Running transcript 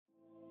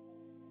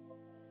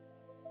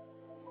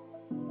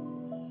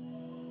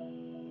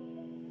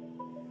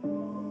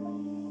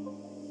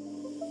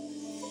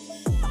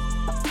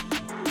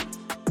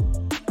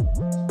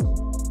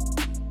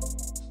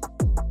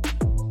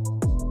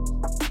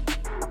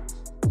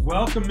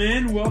Welcome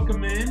in,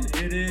 welcome in.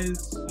 It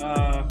is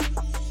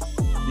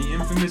the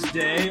infamous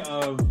day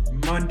of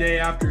Monday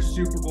after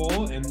Super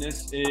Bowl, and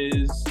this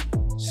is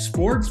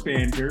Sports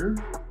Banter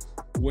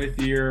with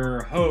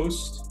your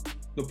host,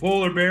 the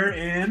Polar Bear,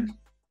 and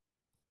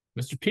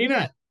Mr.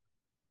 Peanut.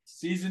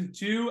 Season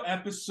 2,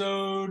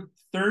 Episode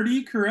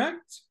 30,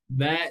 correct?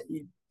 That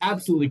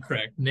absolutely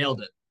correct. Nailed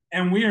it.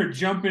 And we are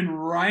jumping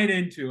right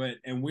into it,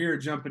 and we are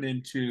jumping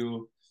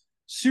into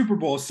Super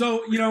Bowl.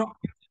 So,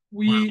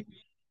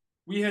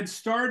 we had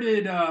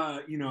started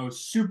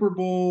Super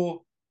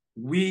Bowl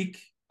week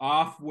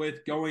off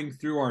with going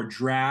through our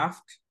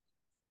draft.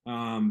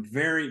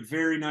 Very,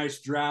 very nice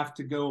draft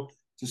to go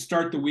to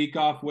start the week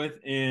off with.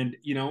 And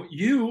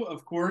you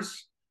of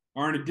course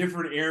are in a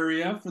different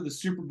area for the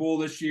Super Bowl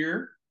this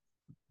year.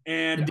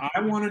 And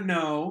I want to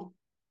know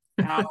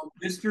how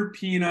Mr.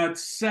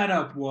 Peanut's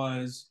setup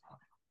was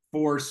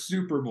for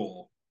Super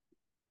Bowl.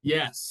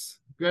 Yes.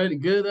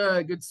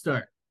 Good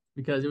start.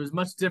 Because it was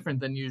much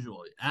different than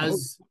usual.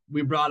 As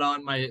we brought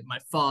on my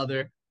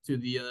father to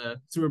the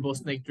Super Bowl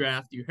snake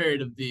draft, you heard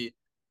of the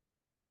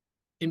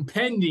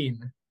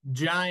impending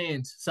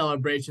giant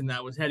celebration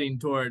that was heading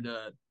toward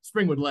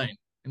Springwood Lane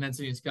in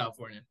Encinitas,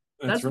 California.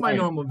 That's right. My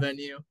normal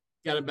venue.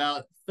 Got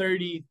about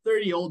 30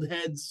 old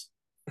heads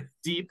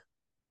deep,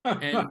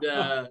 and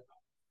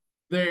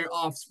their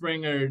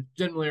offspring are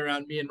generally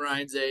around me and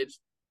Ryan's age.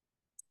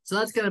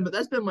 So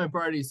that's been my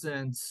party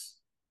since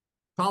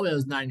probably I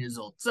was 9 years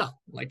old. So,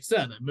 like I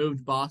said, I moved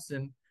to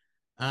Boston,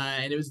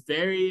 and it was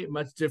very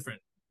much different.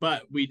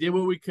 But we did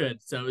what we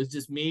could. So it was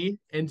just me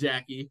and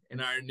Jackie in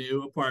our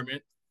new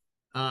apartment.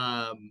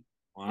 And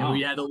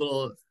we had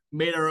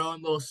made our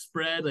own little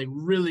spread, like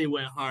really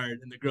went hard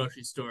in the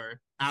grocery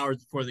store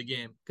hours before the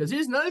game. Because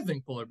here's another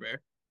thing, Polar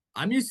Bear.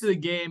 I'm used to the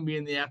game being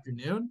in the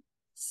afternoon,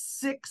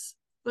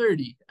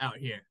 6:30 out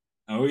here.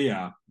 Oh,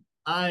 yeah.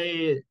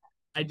 I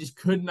just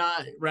could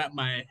not wrap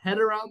my head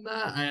around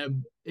that.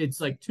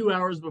 It's like 2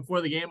 hours before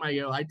the game.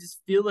 I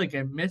just feel like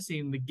I'm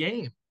missing the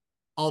game,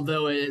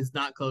 although it is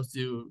not close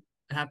to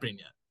happening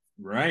yet.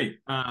 Right.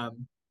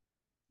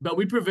 But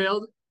we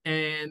prevailed,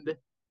 and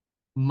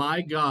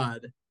my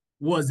God,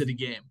 was it a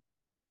game?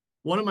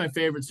 One of my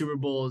favorite Super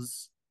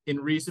Bowls in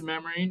recent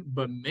memory,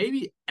 but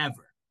maybe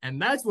ever.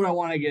 And that's what I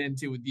want to get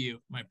into with you,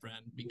 my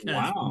friend,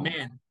 because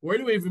man, where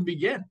do we even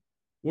begin?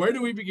 Where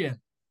do we begin?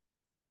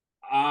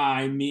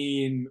 I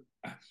mean,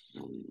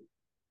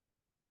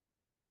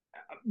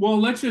 well,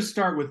 let's just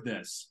start with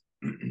this.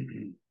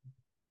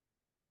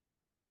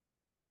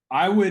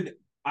 I would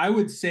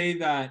say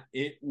that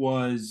it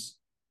was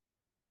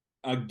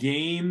a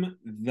game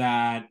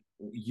that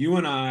you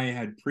and I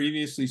had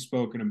previously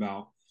spoken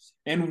about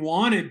and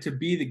wanted to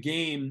be the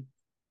game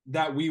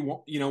that we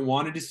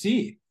wanted to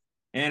see.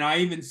 And I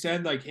even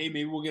said, like, hey,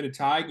 maybe we'll get a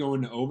tie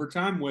going to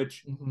overtime,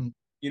 which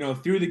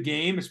through the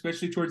game,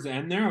 especially towards the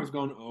end there, I was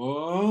going,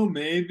 oh,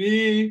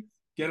 maybe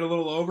get a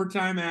little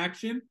overtime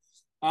action.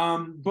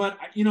 But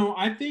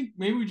I think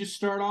maybe we just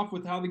start off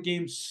with how the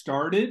game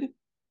started.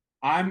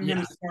 I'm going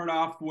to start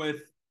off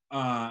with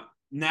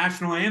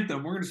national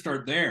anthem. We're going to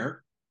start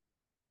there.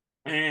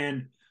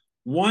 And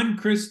one,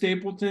 Chris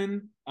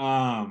Stapleton,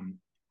 one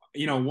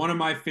of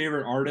my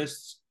favorite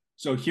artists.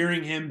 So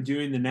hearing him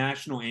doing the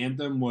national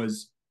anthem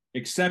was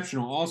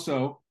exceptional.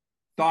 Also,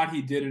 thought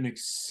he did an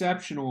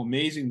exceptional,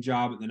 amazing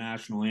job at the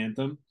national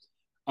anthem.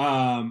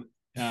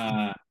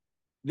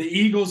 The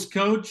Eagles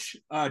coach,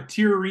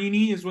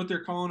 Tirini is what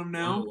they're calling him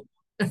now.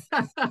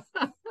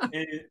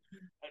 And,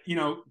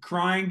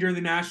 crying during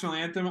the national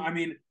anthem. I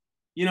mean,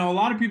 a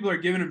lot of people are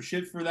giving him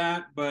shit for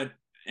that, but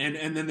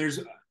and then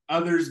there's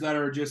others that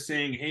are just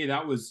saying, hey,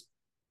 that was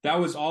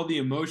all the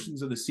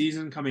emotions of the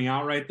season coming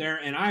out right there.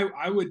 And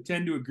I would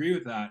tend to agree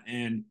with that.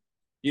 And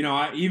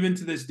even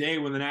to this day,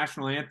 when the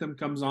national anthem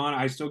comes on,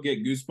 I still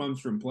get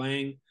goosebumps from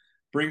playing.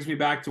 Brings me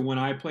back to when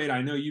I played.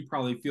 I know you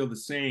probably feel the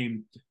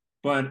same,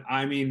 but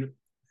I mean,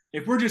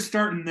 if we're just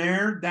starting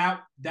there,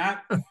 that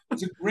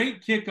was a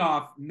great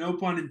kickoff, no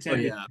pun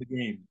intended, to the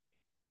game.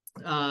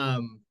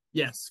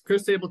 Yes,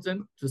 Chris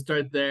Stapleton, to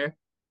start there.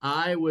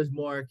 I was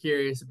more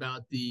curious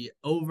about the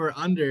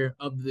over-under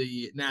of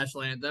the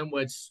national anthem,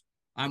 which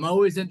I'm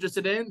always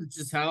interested in. It's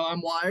just how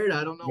I'm wired.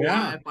 I don't know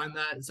why I find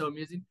that so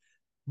amusing.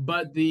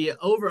 But the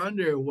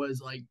over-under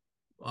was like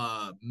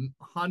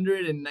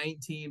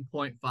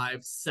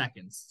 119.5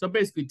 seconds. So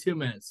basically 2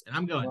 minutes. And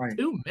I'm going,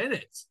 2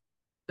 minutes?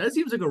 That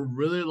seems like a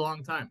really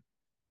long time.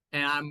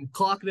 And I'm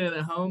clocking it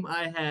at home.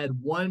 I had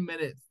 1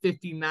 minute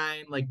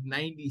 59, like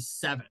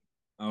 97.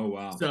 Oh,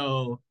 wow.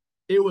 So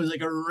it was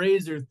like a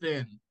razor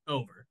thin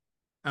over.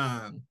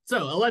 So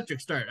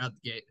electric start out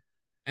the gate.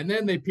 And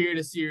then they peered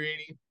to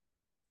Tirini.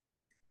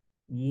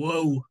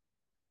 Whoa.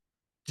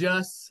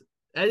 Just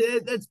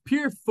that's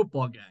pure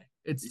football guy.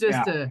 It's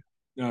just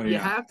you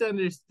have to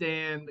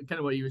understand kind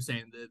of what you were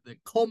saying, the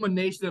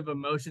culmination of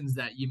emotions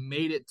that you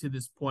made it to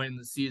this point in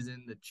the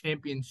season, the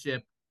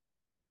championship.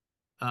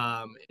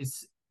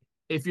 It's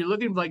if you're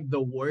looking for like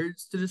the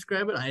words to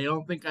describe it, I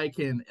don't think I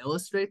can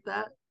illustrate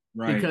that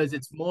because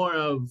it's more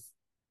of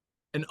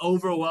an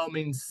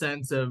overwhelming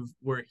sense of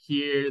we're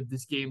here.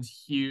 This game's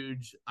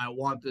huge. I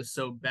want this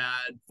so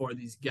bad for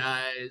these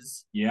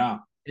guys. Yeah.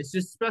 It's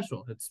just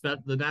special.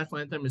 The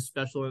national anthem is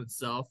special in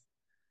itself,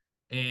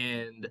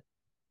 and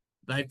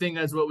I think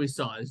that's what we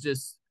saw. It's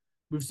just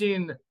we've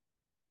seen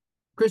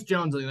Chris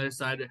Jones on the other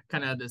side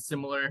kind of had a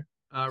similar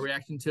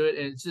reaction to it,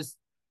 and it's just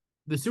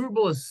the Super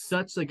Bowl is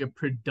such like a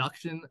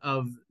production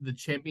of the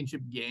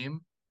championship game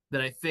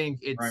that I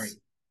think Right. it's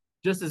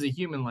just as a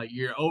human, like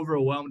you're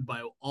overwhelmed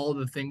by all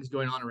the things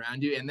going on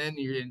around you, and then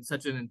you're in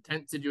such an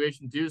intense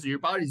situation too, so your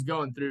body's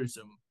going through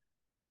some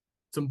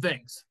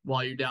things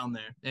while you're down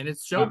there, and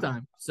it's Yeah.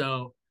 showtime.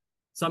 So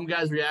some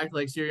guys react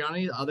like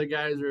Sirianni, other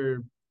guys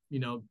are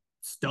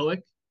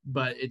stoic,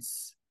 but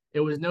it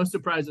was no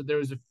surprise that there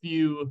was a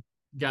few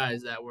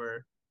guys that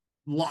were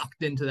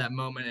locked into that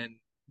moment, and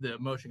the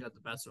emotion got the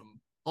best of them.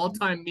 All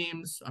time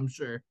memes, I'm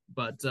sure,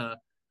 but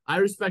I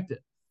respect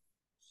it.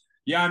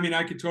 Yeah, I mean,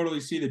 I could totally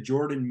see the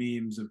Jordan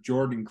memes of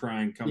Jordan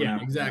crying coming Yeah,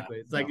 out. exactly.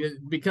 It's like So,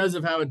 because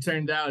of how it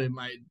turned out, it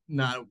might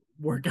not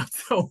work out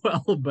so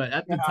well. But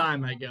at the yeah.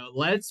 time, I go,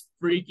 let's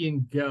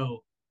freaking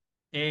go.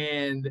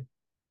 And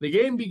the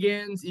game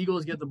begins.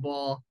 Eagles get the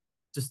ball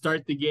to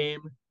start the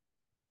game.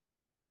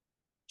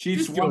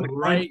 Chiefs Just go won the coin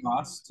right.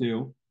 toss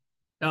too.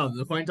 Oh,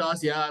 the coin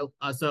toss. Yeah.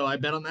 So I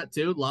bet on that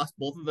too. Lost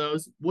both of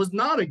those. Was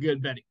not a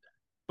good betting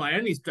by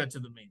any stretch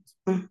of the means.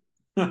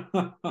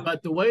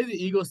 But the way the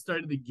Eagles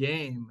started the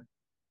game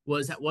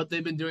was what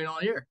they've been doing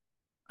all year.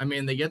 I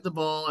mean, they get the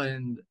ball,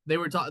 and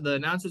the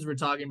announcers were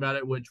talking about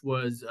it, which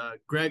was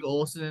Greg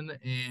Olson,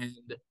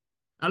 and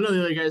I don't know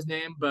the other guy's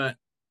name, but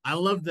I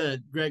love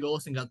that Greg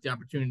Olson got the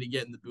opportunity to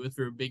get in the booth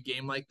for a big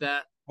game like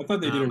that. I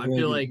thought they did a I really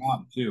feel good like,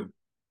 job too.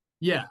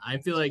 yeah, I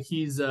feel like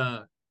he's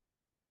had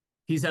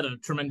a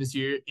tremendous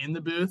year in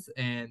the booth,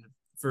 and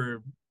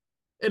for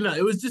and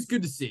it was just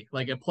good to see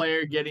like a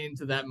player getting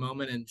into that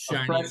moment and A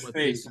fresh shining with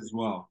face his as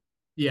well.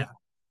 yeah.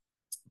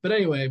 But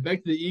anyway,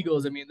 back to the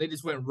Eagles. I mean, they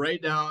just went right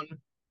down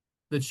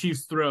the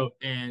Chiefs' throat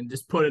and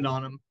just put it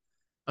on them.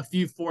 A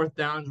few fourth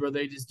downs where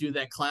they just do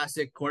that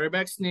classic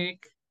quarterback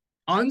sneak,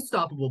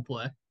 unstoppable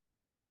play.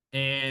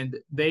 And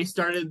they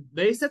set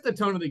the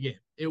tone of the game.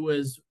 It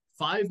was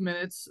 5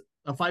 minutes,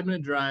 a 5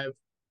 minute drive,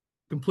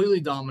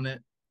 completely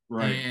dominant.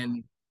 Right.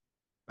 And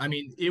I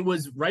mean, it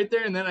was right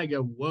there. And then I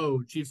go,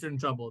 whoa, Chiefs are in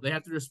trouble. They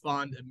have to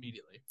respond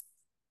immediately.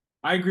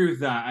 I agree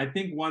with that. I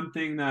think one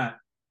thing that,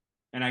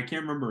 and I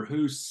can't remember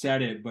who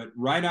said it, but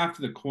right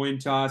after the coin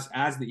toss,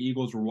 as the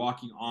Eagles were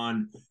walking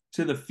on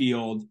to the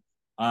field,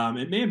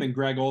 it may have been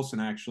Greg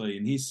Olson actually,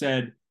 and he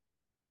said,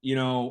 you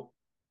know,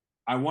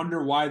 I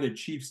wonder why the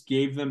Chiefs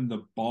gave them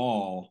the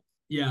ball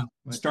Yeah.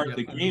 to start Yep,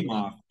 the I remember game that.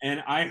 off.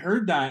 And I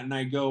heard that and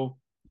I go,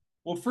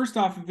 well, first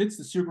off, if it's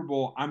the Super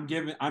Bowl, I'm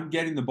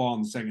getting the ball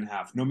in the second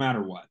half, no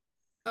matter what.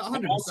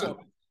 And 100%.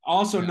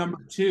 also Yeah. number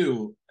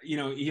two,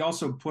 he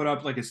also put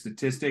up like a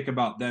statistic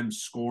about them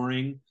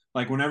scoring.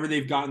 Like whenever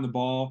they've gotten the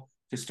ball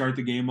to start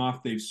the game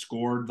off, they've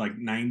scored like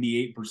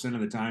 98%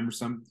 of the time or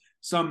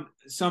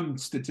some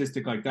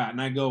statistic like that.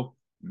 And I go,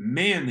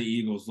 man, the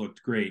Eagles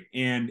looked great.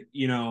 And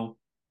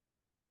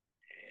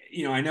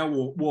I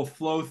know we'll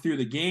flow through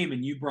the game,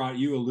 and you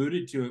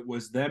alluded to it,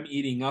 was them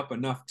eating up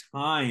enough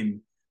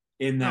time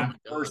in Oh that my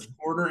God. first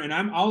quarter. And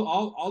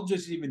I'll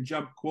just even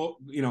jump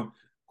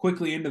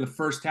quickly into the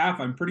first half.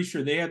 I'm pretty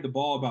sure they had the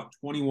ball about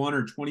 21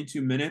 or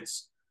 22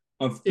 minutes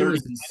of It 30,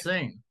 was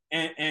insane.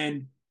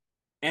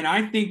 and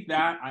I think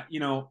that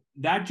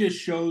that just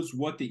shows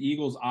what the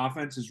Eagles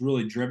offense is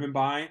really driven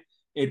by.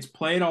 It's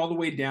played all the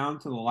way down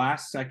to the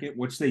last second,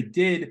 which they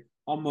did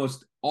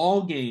almost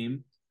all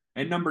game.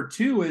 And number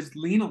two is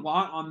lean a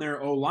lot on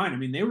their O line. I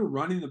mean, they were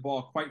running the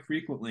ball quite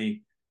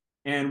frequently.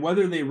 And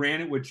whether they ran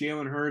it with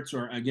Jalen Hurts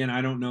or, again,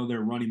 I don't know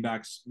their running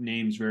backs'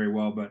 names very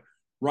well, but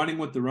running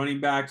with the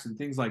running backs and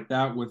things like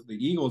that with the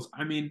Eagles,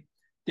 I mean,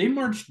 they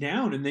marched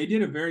down and they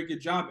did a very good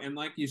job. And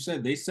like you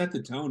said, they set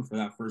the tone for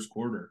that first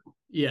quarter.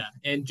 Yeah,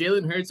 and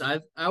Jalen Hurts, I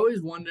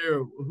always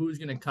wonder who's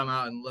going to come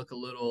out and look a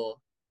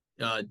little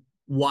uh,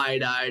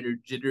 wide-eyed or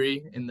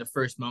jittery in the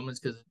first moments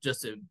because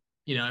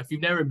if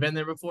you've never been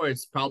there before,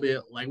 it's probably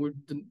like we've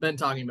been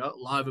talking about. A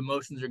lot of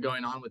emotions are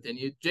going on within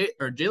you.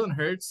 Jalen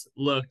Hurts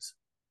looked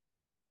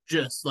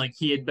just like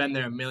he had been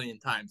there a million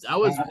times. That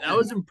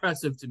was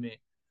impressive to me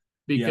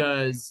Yeah.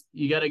 because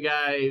you got a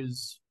guy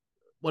who's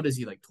what is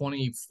he like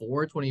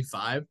 24,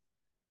 25,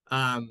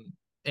 and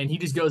he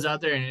just goes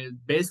out there and it's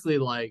basically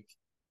like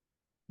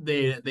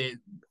they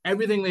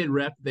everything they'd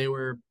rep they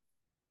were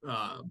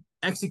uh,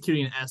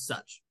 executing as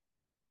such.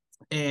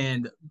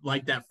 And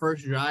like that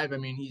first drive, I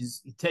mean,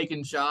 he's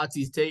taking shots,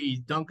 he's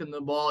dunking the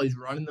ball, he's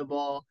running the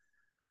ball,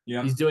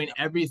 Yeah. he's doing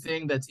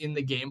everything that's in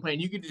the game plan.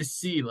 You could just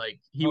see like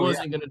he Oh, yeah.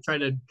 wasn't going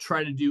to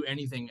try to do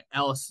anything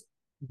else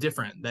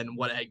different than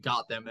what had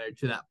got them there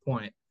to that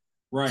point.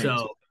 Right.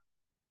 So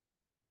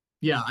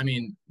yeah, I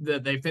mean,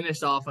 they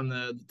finished off on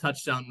the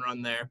touchdown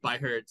run there by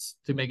Hurts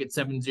to make it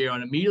 7-0.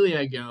 And immediately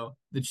I go,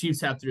 the Chiefs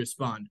have to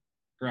respond.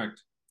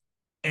 Correct.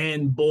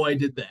 And boy,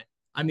 did they.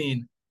 I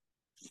mean,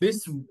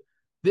 this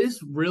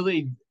this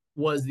really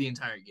was the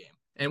entire game.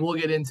 And we'll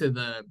get into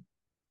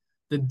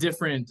the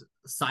different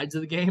sides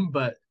of the game.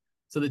 But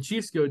so the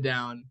Chiefs go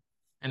down,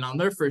 and on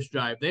their first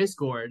drive, they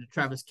scored.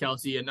 Travis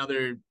Kelce,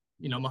 another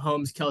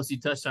Mahomes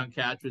Kelce touchdown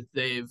catch, which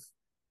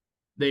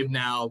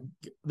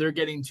they're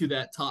getting to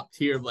that top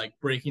tier of like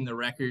breaking the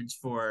records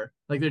for,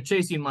 like, they're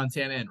chasing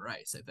Montana and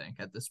Rice, I think,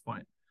 at this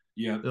point.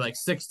 Yeah. They're like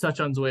 6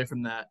 touchdowns away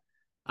from that.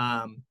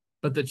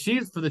 But the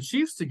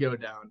Chiefs to go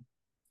down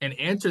and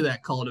answer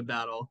that call to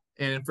battle,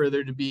 and for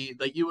there to be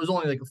like, it was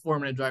only like a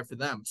 4-minute drive for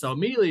them. So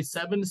immediately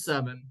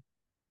 7-7,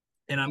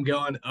 and I'm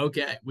going,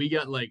 okay, we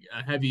got like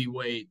a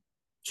heavyweight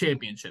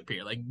championship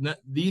here. Like,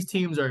 these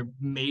teams are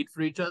made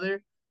for each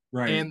other,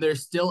 Right. and they're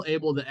still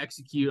able to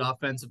execute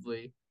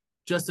offensively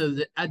just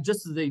as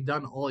they've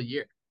done all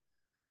year.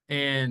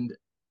 And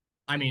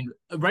I mean,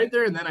 right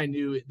there and then I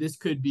knew this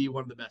could be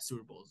one of the best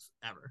Super Bowls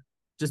ever,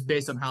 just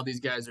based on how these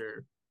guys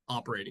are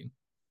operating.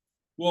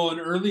 Well, and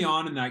early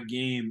on in that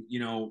game,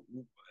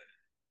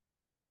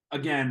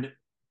 again,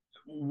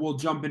 we'll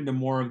jump into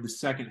more of the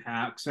second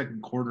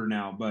quarter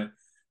now, but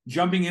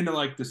jumping into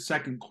like the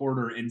second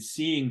quarter and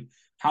seeing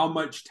how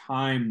much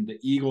time the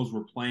Eagles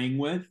were playing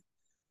with,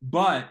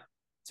 but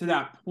to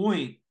that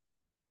point,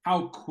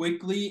 how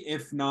quickly,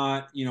 if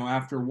not,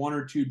 after 1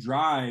 or 2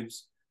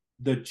 drives,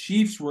 the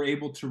Chiefs were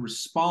able to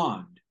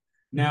respond.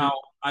 Now,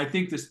 I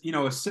think this,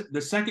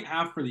 the second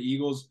half for the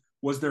Eagles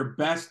was their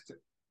best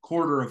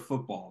quarter of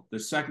football. The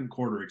second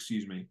quarter,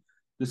 excuse me.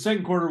 The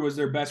second quarter was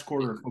their best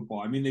quarter of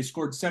football. I mean, they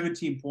scored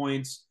 17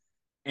 points,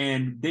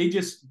 and they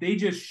just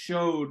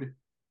showed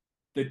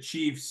the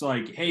Chiefs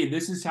like, hey,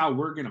 this is how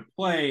we're going to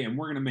play, and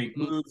we're going to make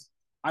moves.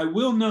 I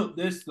will note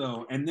this,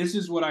 though, and this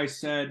is what I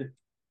said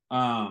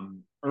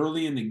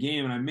early in the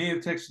game, and I may have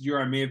texted you or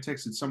I may have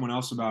texted someone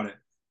else about it,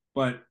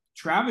 but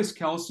Travis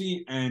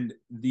Kelce and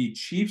the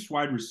Chiefs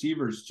wide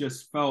receivers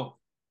just felt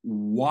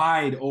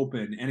wide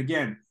open. And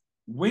again,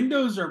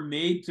 windows are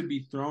made to be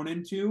thrown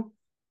into,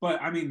 but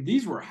I mean,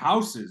 these were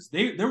houses.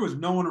 There was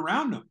no one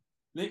around them.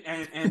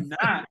 And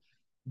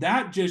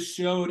that just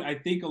showed, I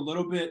think, a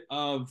little bit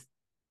of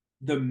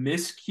the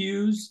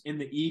miscues in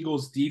the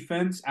Eagles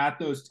defense at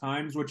those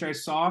times, which I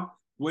saw,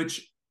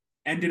 which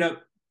ended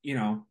up,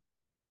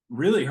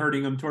 really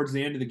hurting them towards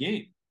the end of the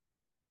game.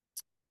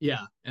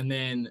 Yeah. And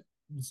then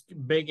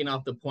banking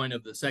off the point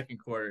of the second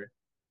quarter,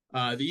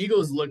 the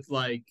Eagles looked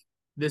like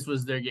this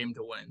was their game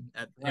to win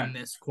in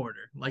this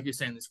quarter. Like you're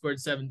saying, they scored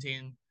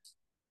 17.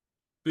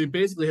 They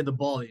basically hit the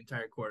ball the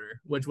entire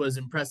quarter, which was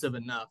impressive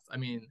enough. I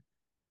mean,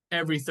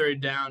 every third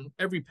down,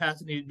 every pass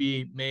that needed to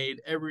be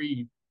made,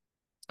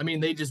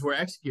 they just were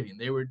executing.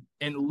 They were,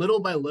 and little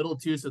by little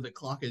too, so the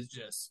clock is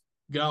just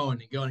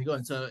going and going and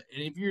going. So,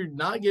 and if you're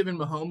not giving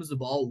Mahomes the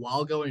ball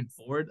while going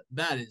forward,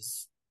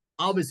 that's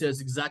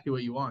exactly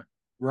what you want.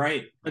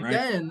 Right. But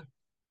then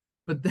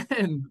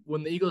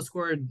when the Eagles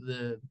scored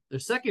their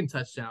second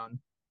touchdown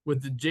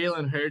with the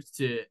Jalen Hurts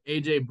to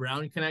AJ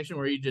Brown connection,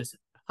 where he just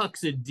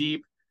hucks it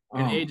deep,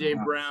 and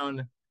AJ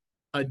Brown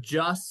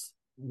adjusts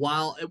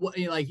while it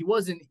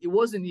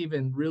wasn't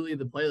even really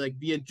the play. Like,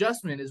 the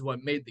adjustment is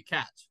what made the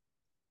catch.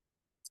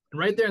 And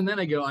right there and then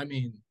I go, I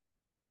mean,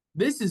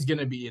 this is going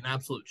to be an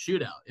absolute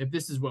shootout if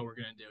this is what we're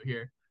going to do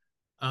here.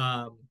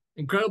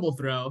 Incredible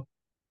throw.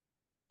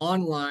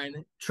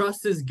 Online,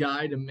 trust his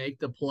guy to make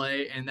the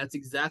play, and that's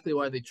exactly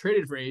why they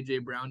traded for A.J.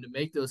 Brown, to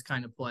make those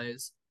kind of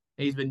plays.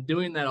 And he's been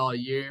doing that all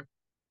year.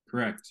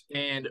 Correct.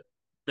 And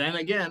then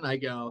again, I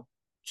go,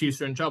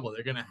 Chiefs are in trouble.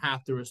 They're going to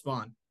have to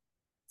respond.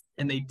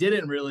 And they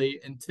didn't really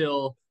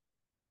until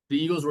the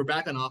Eagles were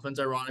back on offense,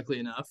 ironically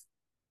enough,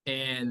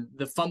 and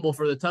the fumble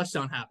for the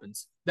touchdown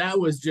happens. That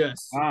was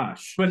just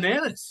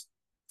bananas.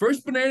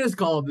 First bananas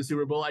call of the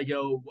Super Bowl. I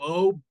go,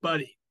 whoa,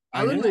 buddy.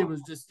 I literally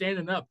was just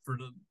standing up for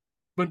the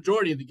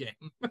majority of the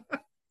game.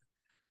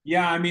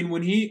 Yeah, I mean,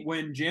 when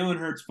Jalen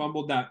Hurts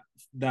fumbled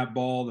that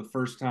ball the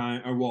first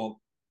time,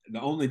 the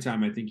only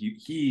time I think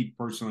he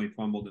personally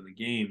fumbled in the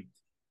game,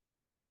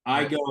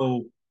 I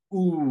go,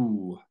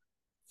 ooh,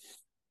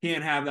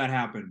 can't have that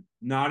happen.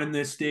 Not in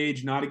this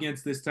stage, not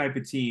against this type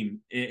of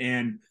team.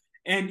 And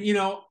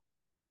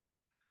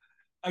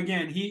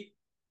again,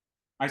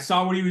 I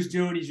saw what he was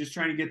doing. He's just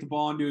trying to get the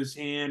ball into his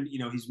hand.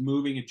 He's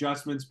moving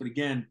adjustments. But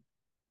again,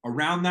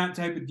 around that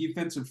type of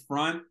defensive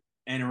front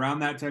and around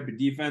that type of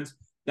defense,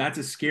 that's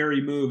a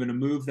scary move, and a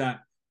move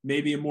that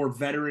maybe a more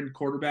veteran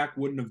quarterback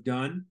wouldn't have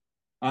done.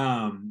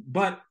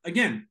 But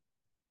again,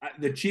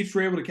 the Chiefs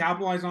were able to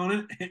capitalize on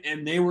it,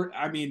 and they were,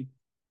 I mean,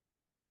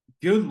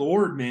 good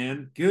Lord,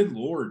 man. Good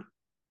Lord.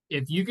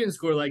 If you can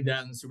score like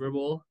that in the Super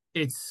Bowl,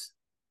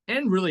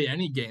 and really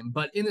any game,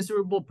 but in the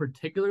Super Bowl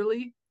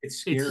particularly, it's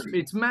scary.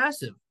 It's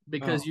massive,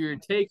 because you're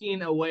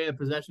taking away a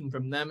possession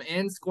from them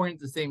and scoring at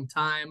the same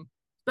time,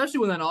 especially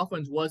when that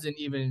offense wasn't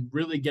even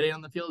really getting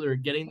on the field or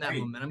getting that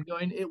momentum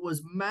going. It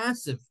was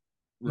massive,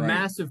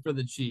 massive for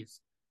the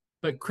Chiefs.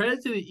 But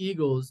credit to the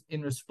Eagles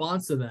in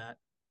response to that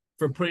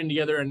for putting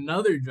together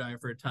another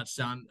drive for a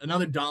touchdown,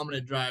 another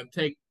dominant drive,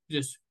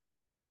 just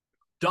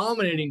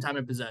dominating time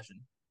of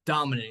possession.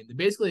 Dominating. They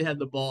basically had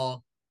the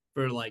ball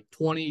for like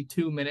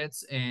 22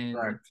 minutes, and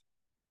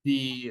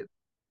the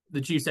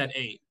Chiefs had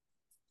 8.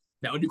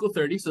 That would equal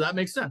 30, so that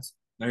makes sense.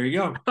 There you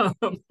go.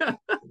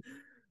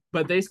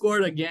 But they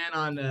scored again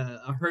on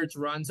a Hurts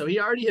run, so he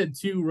already had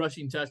 2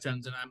 rushing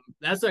touchdowns, and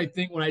that's I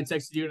think when I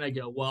texted you and I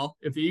go, well,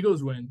 if the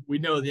Eagles win, we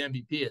know who the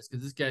MVP is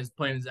because this guy's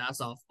playing his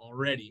ass off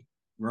already.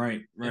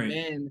 Right. And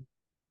then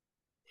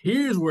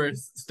here's where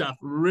stuff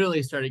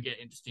really started to get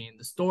interesting.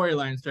 The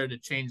storyline started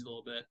to change a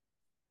little bit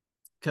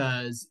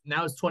because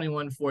now it's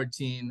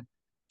 21-14.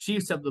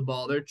 Chiefs have the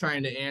ball. They're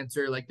trying to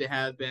answer like they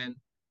have been.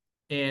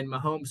 And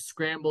Mahomes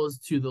scrambles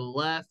to the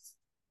left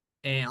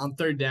and on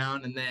 3rd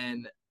down, and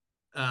then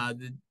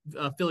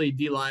the Philly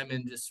D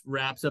lineman just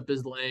wraps up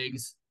his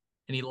legs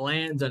and he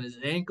lands on his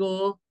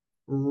ankle,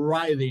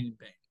 writhing in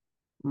pain.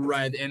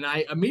 Right. And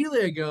I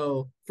immediately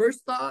go,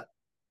 first thought,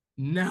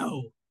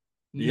 no,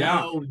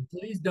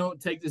 please don't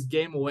take this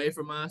game away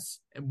from us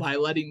by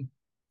letting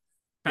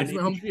Patrick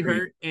Mahomes be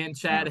hurt and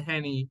Chad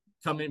Henne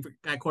come in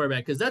at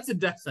quarterback, because that's a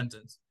death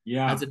sentence.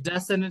 Yeah. That's a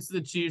death sentence to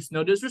the Chiefs.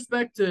 No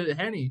disrespect to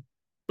Henne,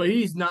 but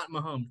he's not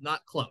Mahomes,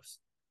 not close.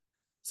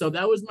 So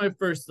that was my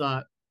first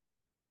thought.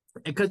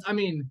 Because, I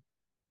mean,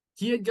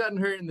 he had gotten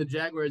hurt in the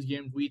Jaguars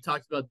games. We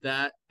talked about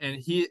that.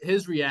 And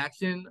his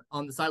reaction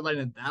on the sideline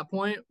at that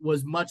point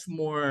was much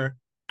more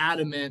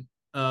adamant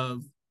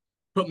of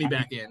put me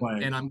back in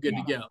and I'm good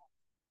to go.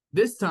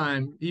 This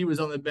time, he was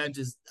on the bench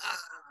just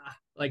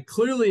like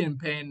clearly in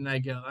pain. And I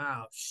go,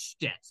 oh,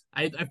 shit.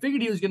 I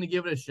figured he was going to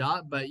give it a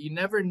shot, but you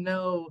never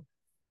know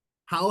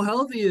how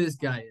healthy this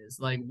guy is.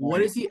 Like,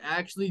 what is he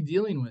actually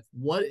dealing with?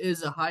 What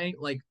is a high,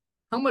 like,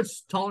 how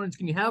much tolerance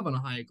can you have on a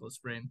high ankle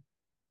sprain?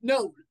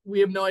 No,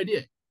 we have no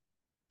idea.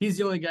 He's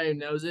the only guy who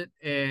knows it,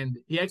 and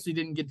he actually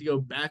didn't get to go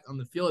back on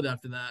the field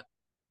after that.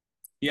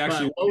 He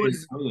actually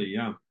was early,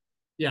 yeah.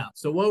 Yeah.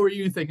 So what were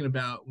you thinking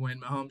about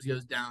when Mahomes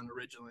goes down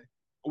originally?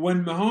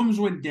 When Mahomes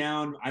went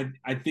down,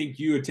 I think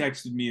you had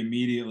texted me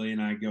immediately, and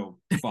I go,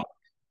 fuck.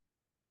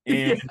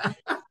 And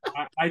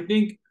I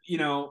think,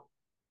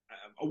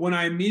 when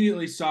I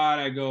immediately saw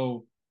it, I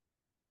go,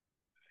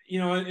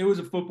 it was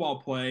a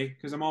football play,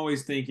 because I'm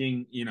always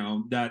thinking,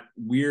 that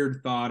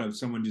weird thought of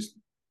someone just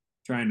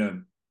trying to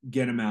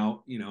get him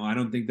out. I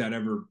don't think that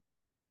ever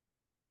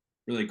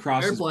really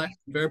crosses.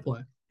 Fair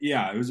play.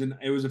 Yeah,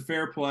 it was a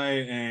fair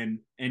play, and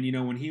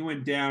when he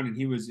went down and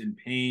he was in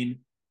pain,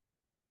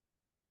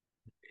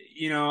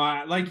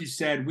 like you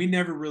said, we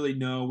never really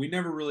know. We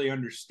never really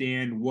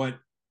understand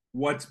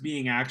what's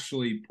being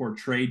actually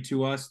portrayed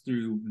to us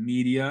through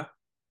media.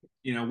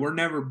 We're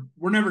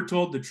never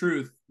told the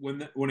truth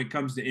when it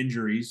comes to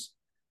injuries.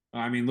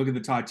 I mean, look at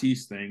the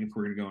Tatis thing. If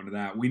we're going to go into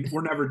that,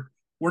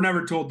 we're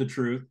never told the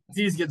truth.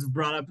 Tatis gets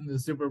brought up in the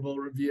Super Bowl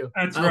review.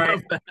 That's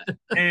right.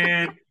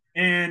 and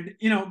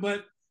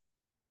but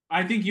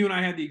I think you and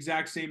I had the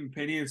exact same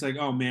opinion. It's like,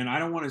 oh man, I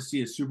don't want to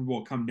see a Super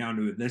Bowl come down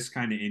to this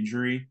kind of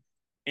injury.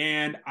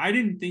 And I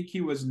didn't think he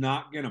was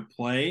not going to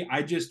play.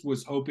 I just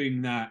was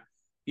hoping that,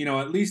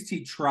 at least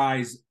he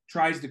tries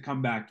to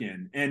come back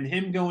in. And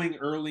him going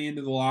early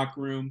into the locker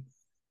room,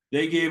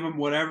 they gave him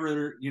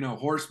whatever,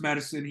 horse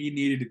medicine he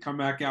needed to come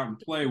back out and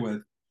play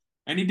with.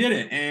 And he did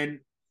it. And,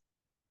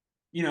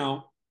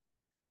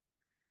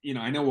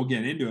 I know we'll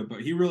get into it,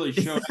 but he really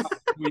showed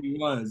who he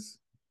was.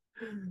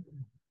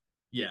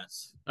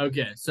 Yes.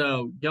 Okay.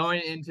 So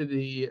going into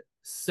the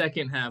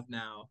second half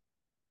now.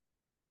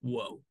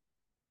 Whoa.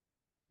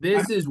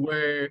 This is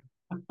where,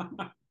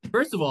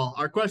 first of all,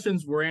 our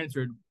questions were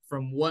answered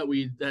from what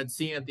we had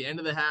seen at the end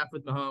of the half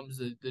with Mahomes.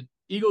 The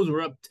Eagles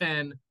were up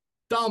 10,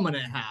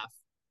 dominant half.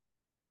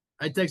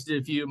 I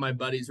texted a few of my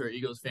buddies who are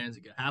Eagles fans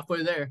that go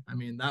halfway there. I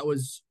mean, that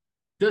was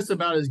just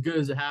about as good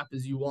as a half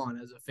as you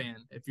want as a fan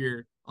if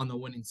you're on the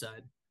winning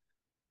side.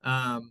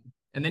 And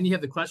then you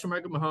have the question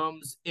mark of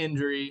Mahomes'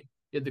 injury.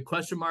 You have the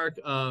question mark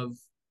of,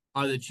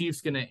 are the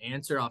Chiefs going to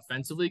answer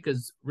offensively?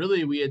 Because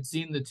really, we had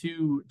seen the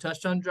 2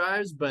 touchdown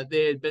drives, but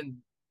they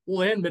hadn't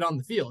been on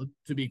the field,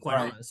 to be quite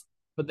honest.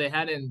 But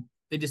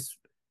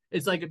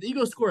it's like if the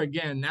Eagles score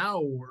again,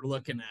 now we're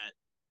looking at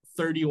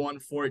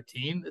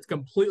 31-14. It's a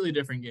completely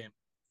different game.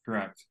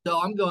 Correct. So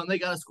I'm going, they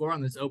got to score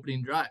on this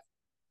opening drive.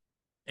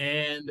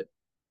 And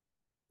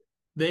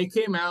they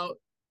came out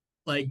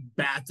like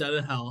bats out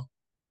of hell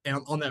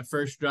on that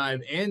first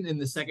drive and in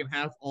the second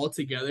half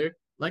altogether.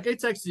 Like I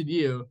texted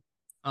you,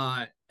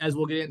 as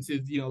we'll get into,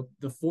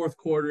 the fourth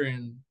quarter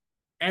and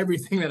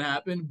everything that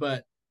happened.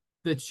 But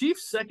the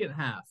Chiefs' second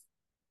half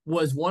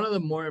was one of the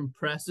more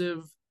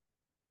impressive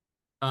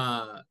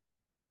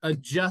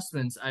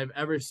adjustments I've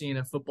ever seen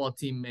a football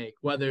team make,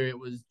 whether it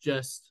was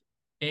just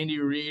Andy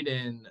Reid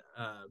and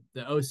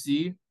the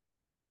OC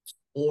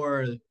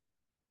or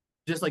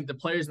just like the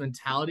players'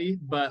 mentality.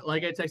 But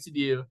like I texted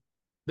you,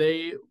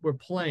 they were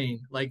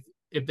playing like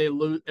if they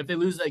lose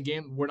that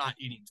game, we're not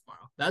eating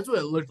tomorrow. That's what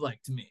it looked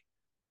like to me.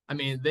 I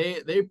mean,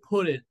 they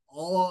put it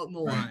all on the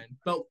line.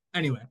 But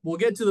anyway, we'll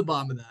get to the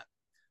bottom of that.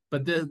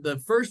 But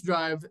the first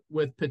drive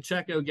with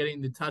Pacheco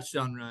getting the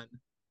touchdown run,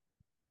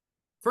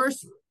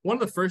 one of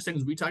the first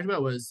things we talked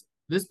about was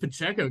this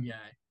Pacheco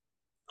guy.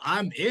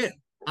 I'm in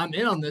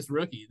on this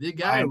rookie. The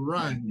guy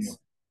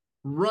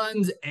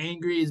runs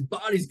angry. His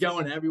body's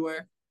going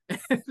everywhere.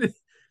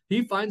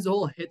 he finds the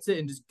hole, hits it,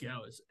 and just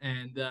goes.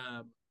 And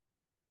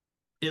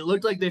it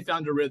looked like they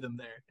found a rhythm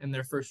there in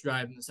their first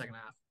drive in the second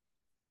half.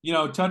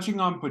 Touching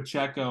on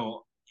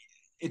Pacheco,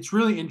 it's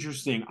really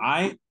interesting.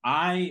 I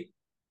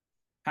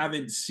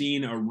haven't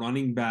seen a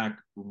running back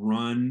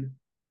run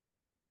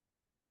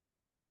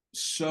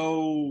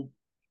so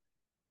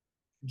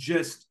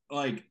just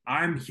like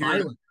I'm here.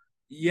 Violent.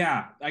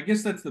 Yeah, I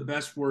guess that's the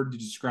best word to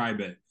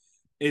describe it.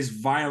 Is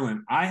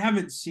violent. I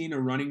haven't seen a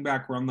running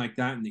back run like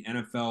that in the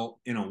NFL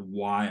in a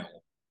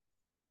while.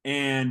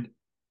 And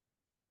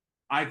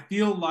I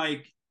feel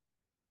like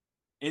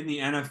in the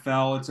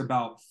NFL, it's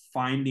about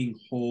finding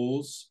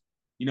holes.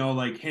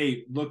 Like,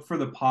 hey, look for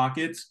the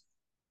pockets.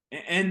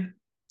 And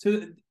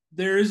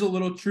there is a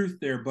little truth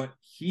there, but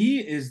he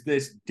is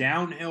this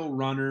downhill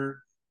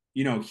runner.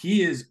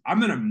 I'm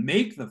gonna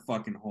make the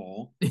fucking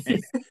hole,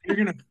 and you're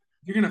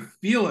gonna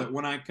feel it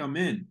when I come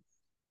in.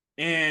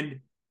 And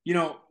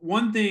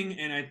one thing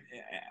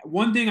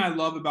I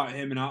love about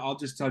him, and I'll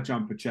just touch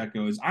on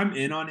Pacheco, is I'm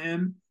in on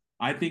him.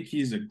 I think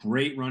he's a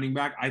great running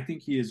back. I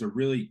think he is a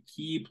really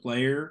key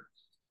player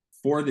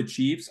for the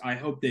Chiefs. I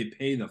hope they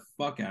pay the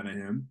fuck out of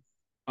him.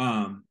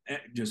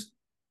 Just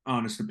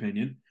honest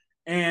opinion.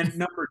 And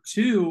number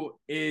two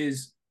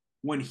is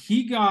when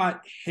he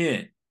got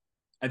hit,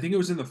 I think it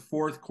was in the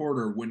fourth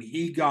quarter when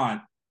he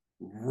got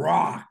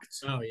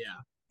rocked. Oh,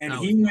 yeah. And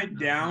he went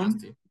down.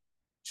 Nasty.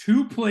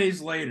 2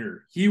 plays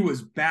later, he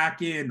was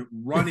back in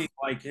running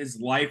like his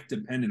life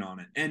depended on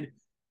it. And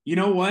you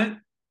know what?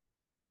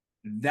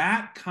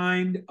 That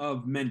kind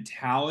of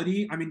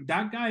mentality, I mean,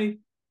 that guy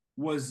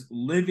was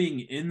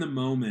living in the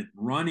moment,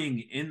 running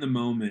in the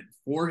moment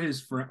for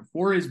his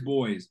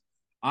boys.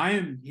 I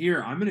am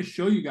here. I'm going to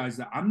show you guys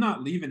that I'm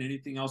not leaving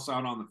anything else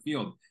out on the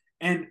field.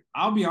 And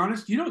I'll be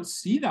honest, you don't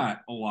see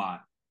that a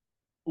lot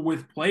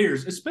with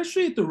players,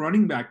 especially at the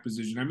running back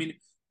position. I mean,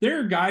 there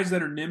are guys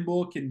that are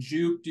nimble, can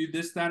juke, do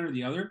this, that, or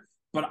the other,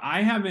 but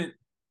I haven't,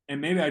 and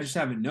maybe I just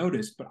haven't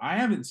noticed, but I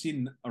haven't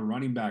seen a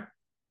running back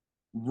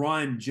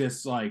run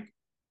just like,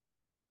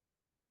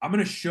 I'm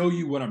going to show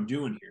you what I'm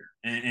doing here.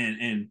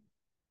 And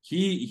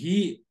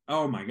he,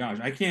 oh my gosh,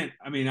 I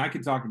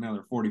could talk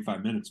another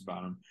 45 minutes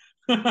about him.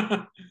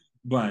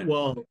 But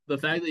well, the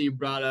fact that you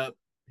brought up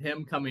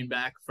him coming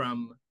back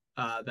from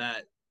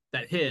that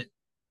hit,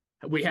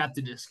 we have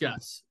to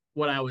discuss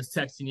what I was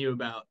texting you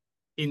about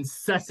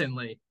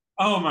incessantly.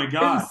 Oh my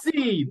god.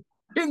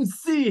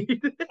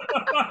 Concede.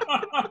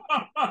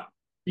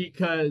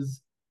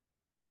 Because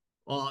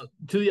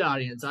to the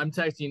audience, I'm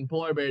texting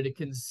Polar Bear to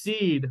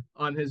concede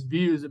on his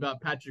views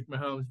about Patrick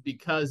Mahomes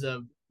because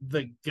of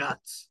the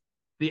guts,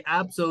 the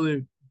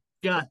absolute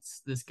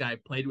guts this guy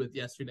played with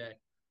yesterday.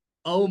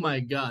 Oh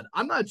my god.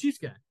 I'm not a Chiefs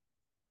guy.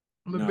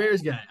 I'm a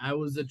Bears guy. I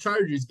was a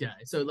Chargers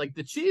guy. So like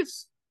the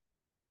Chiefs,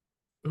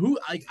 who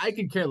I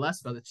could care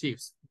less about the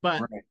Chiefs.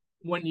 But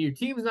when your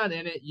team's not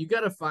in it, you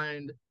got to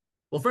find,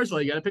 well, first of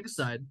all, you got to pick a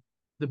side,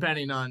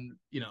 depending on,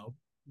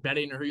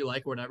 betting or who you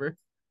like or whatever.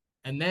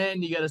 And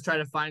then you got to try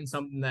to find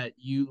something that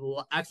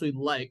you actually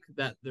like,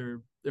 that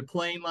they're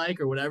playing like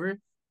or whatever.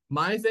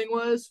 My thing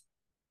was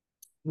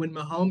when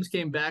Mahomes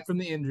came back from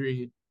the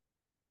injury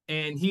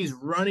and he's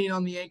running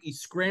on the ankle,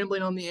 he's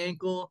scrambling on the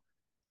ankle,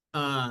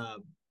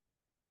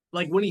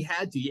 like when he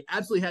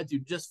absolutely had to,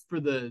 just for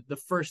the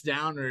first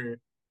down or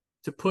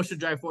to push the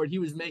drive forward. He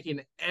was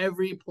making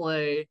every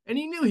play, and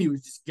he knew he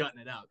was just gutting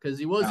it out because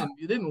it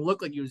didn't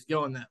look like he was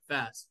going that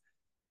fast.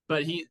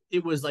 But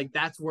it was like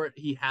that's what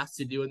he has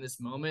to do in this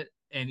moment.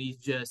 And he's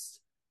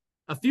just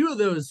a few of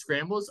those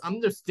scrambles,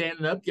 I'm just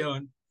standing up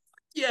going,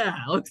 yeah,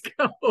 let's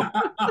go.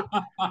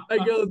 I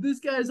go, this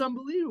guy's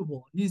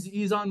unbelievable.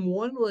 He's on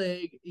one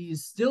leg.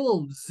 He's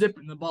still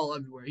zipping the ball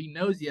everywhere. He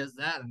knows he has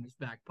that in his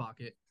back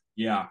pocket.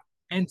 Yeah.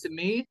 And to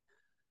me,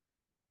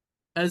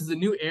 as the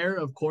new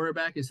era of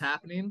quarterback is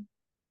happening,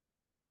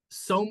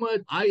 so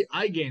much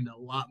I gained a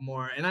lot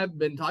more, and I've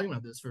been talking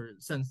about this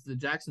since the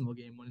Jacksonville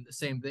game when the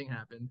same thing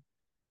happened.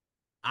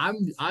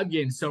 I've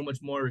gained so much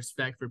more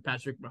respect for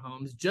Patrick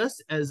Mahomes,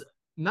 just as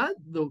not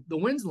the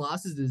wins and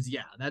losses is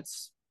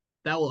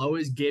that will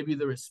always give you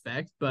the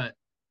respect, but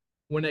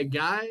when a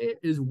guy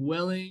is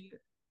willing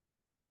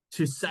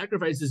to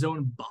sacrifice his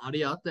own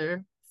body out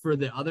there for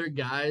the other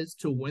guys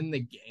to win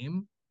the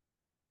game,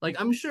 like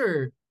I'm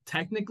sure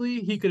technically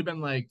he could have been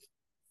like,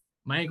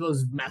 my ankle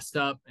is messed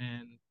up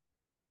and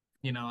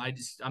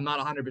I'm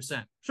not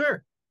 100%.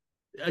 Sure.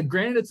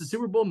 Granted, it's a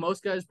Super Bowl.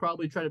 Most guys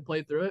probably try to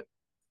play through it.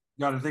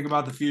 Got to think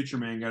about the future,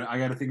 man. I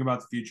got to think about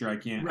the future. I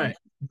can't. Right.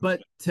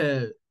 But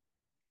to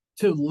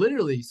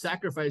literally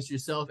sacrifice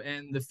yourself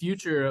and the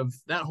future of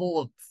that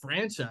whole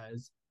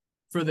franchise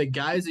for the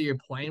guys that you're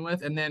playing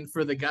with, and then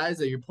for the guys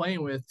that you're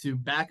playing with to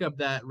back up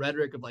that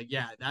rhetoric of like,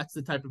 yeah, that's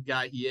the type of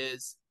guy he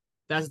is.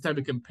 That's the type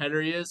of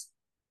competitor he is.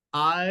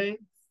 I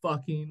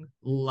fucking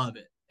love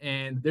it.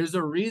 And there's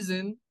a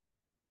reason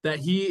that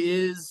he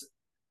is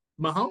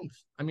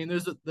Mahomes. I mean,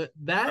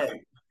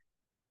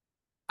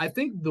 I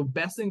think the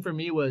best thing for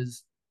me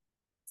was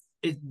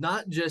it's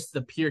not just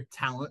the pure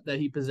talent that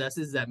he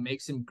possesses that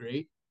makes him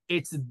great.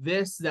 It's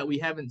this that we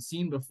haven't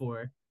seen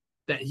before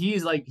that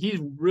he's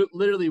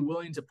literally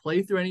willing to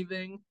play through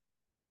anything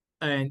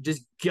and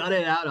just gut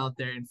it out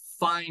there and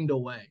find a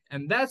way.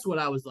 And that's what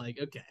I was like,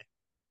 okay,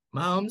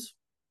 Mahomes,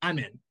 I'm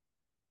in.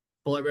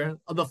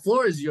 The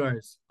floor is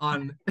yours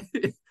on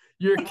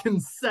your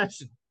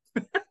concession.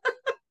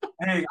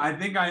 Hey, I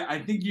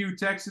think you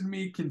texted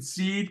me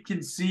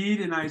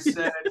concede, and I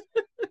said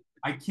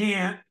I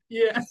can't.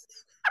 Yeah.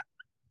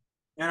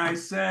 And I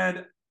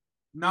said,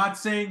 not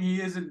saying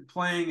he isn't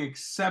playing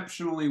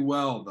exceptionally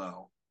well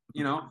though,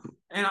 you know.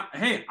 And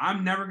hey,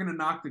 I'm never gonna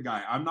knock the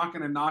guy. I'm not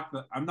gonna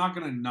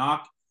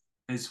knock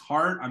his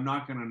heart. I'm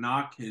not gonna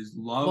knock his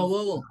love.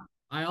 Well,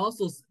 I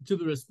also, to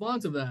the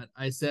response of that,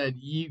 I said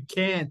you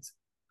can't.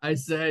 I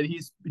said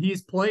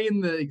he's playing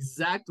the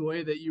exact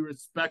way that you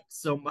respect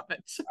so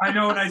much. I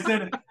know, and I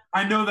said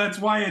I know that's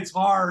why it's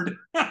hard.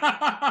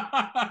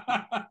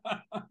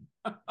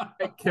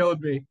 It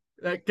killed me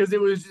because it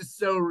was just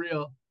so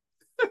real.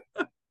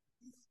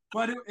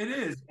 But it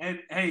is, and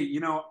hey, you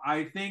know,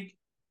 I think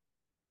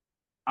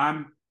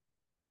I'm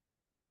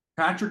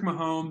Patrick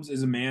Mahomes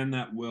is a man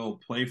that will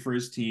play for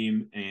his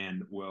team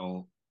and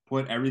will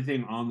put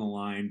everything on the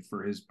line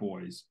for his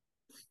boys.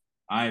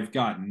 I've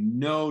got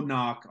no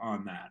knock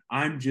on that.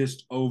 I'm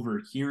just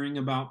overhearing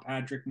about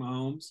Patrick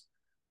Mahomes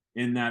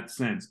in that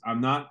sense. I'm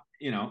not,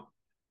 you know,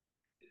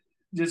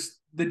 just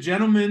the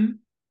gentleman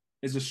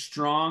is a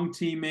strong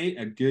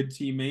teammate, a good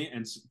teammate,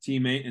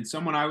 and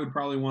someone I would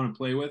probably want to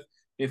play with,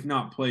 if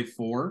not play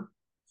for.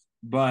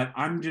 But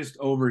I'm just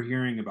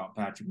overhearing about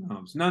Patrick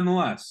Mahomes.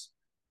 Nonetheless,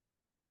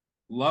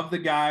 love the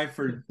guy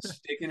for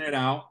sticking it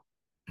out.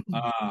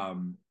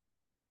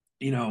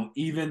 You know,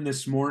 even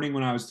this morning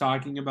when I was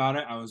talking about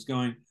it, I was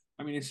going,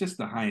 I mean, it's just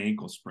a high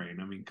ankle sprain.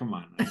 I mean, come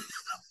on.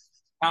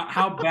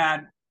 How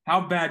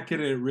bad could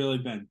it have really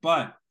been?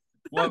 But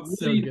what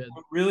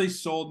really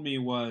sold me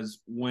was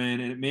when,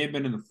 and it may have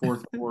been in the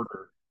fourth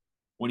quarter,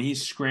 when he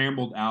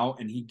scrambled out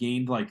and he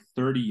gained like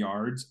 30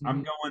 yards. Mm-hmm.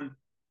 I'm going,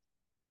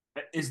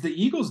 is the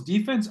Eagles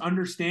defense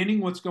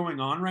understanding what's going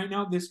on right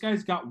now? This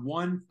guy's got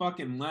one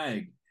fucking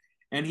leg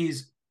and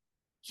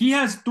he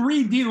has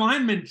 3 D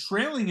linemen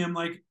trailing him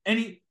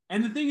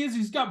and the thing is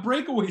he's got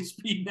breakaway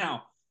speed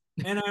now.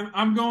 And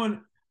I'm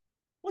going,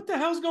 what the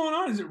hell's going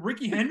on? Is it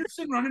Ricky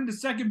Henderson running to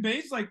second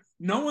base? Like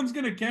no one's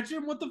going to catch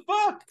him? What the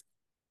fuck?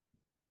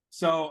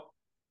 So,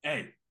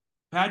 hey,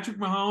 Patrick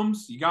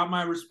Mahomes, you got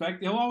my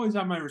respect. He'll always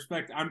have my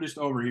respect. I'm just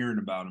overhearing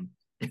about him.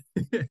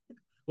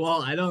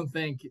 Well, I don't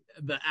think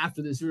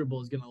after the Super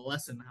Bowl is going to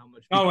lessen how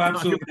much. Oh,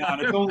 absolutely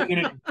not. It's only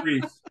going to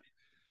increase.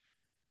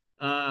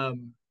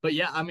 But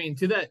yeah, I mean,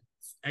 to that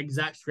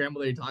exact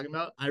scramble that you're talking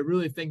about, I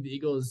really think the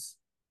Eagles,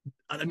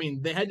 I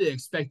mean, they had to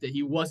expect that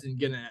he wasn't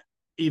going to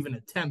even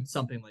attempt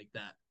something like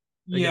that.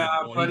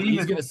 But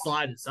he's going to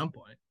slide at some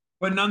point.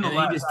 But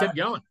nonetheless, he just kept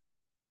going.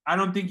 I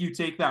don't think you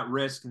take that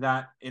risk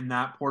that in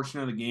that portion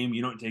of the game,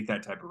 you don't take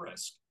that type of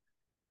risk.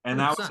 And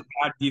 100%. That was a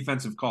bad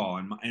defensive call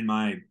in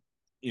my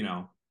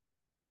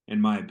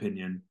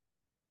opinion.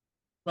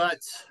 But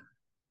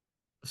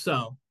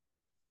so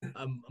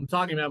I'm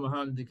talking about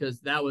Mahomes because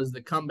that was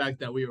the comeback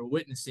that we were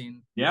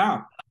witnessing.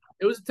 Yeah.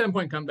 It was a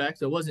 10-point comeback,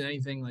 so it wasn't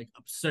anything like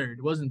absurd.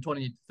 It wasn't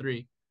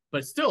 28-3,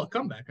 but still a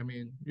comeback. I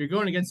mean, you're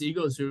going against the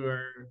Eagles who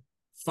are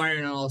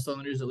firing on all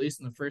cylinders, at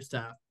least in the first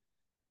half.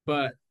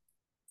 But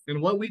and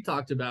what we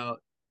talked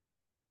about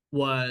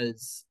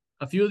was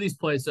a few of these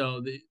plays. So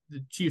the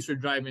Chiefs are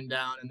driving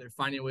down and they're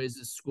finding ways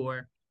to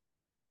score.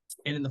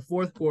 And in the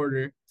fourth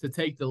quarter, to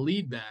take the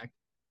lead back,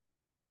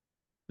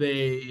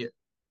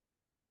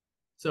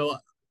 so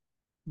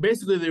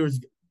basically there was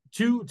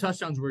 2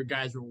 touchdowns where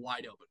guys were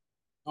wide open.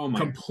 Oh my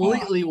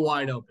completely God.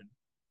 Wide open.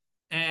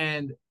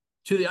 And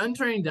to the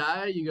untrained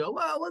eye, you go,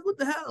 well, what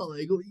the hell?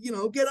 Like, you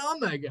know, get on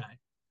that guy.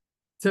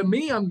 To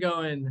me, I'm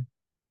going,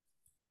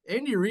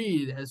 Andy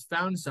Reid has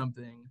found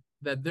something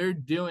that they're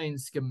doing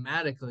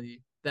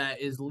schematically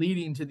that is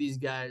leading to these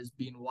guys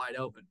being wide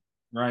open.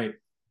 Right.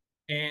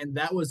 And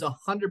that was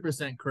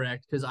 100%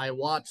 correct because I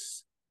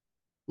watched,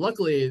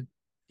 luckily,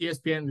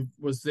 ESPN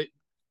was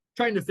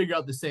trying to figure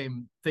out the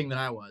same thing that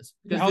I was.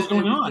 What the hell's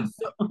going on?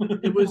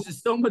 It was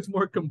just so much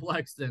more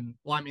complex than,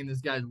 well, I mean,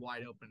 this guy's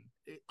wide open.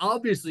 It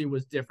obviously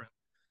was different.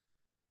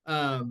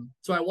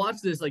 So I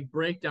watched this like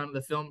breakdown of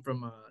the film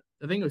from,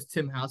 I think it was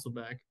Tim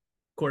Hasselbeck,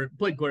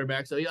 played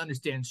quarterback, so he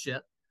understands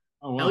shit.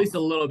 Oh, wow. At least a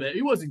little bit.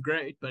 He wasn't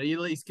great, but he at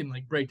least can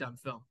like break down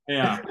film.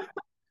 Yeah.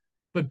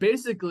 But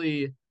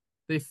basically,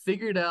 they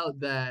figured out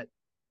that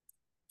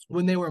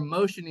when they were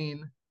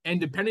motioning,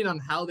 and depending on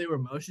how they were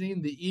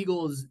motioning, the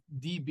Eagles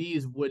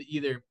DBs would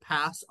either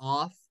pass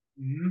off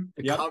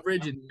the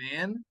coverage and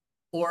man,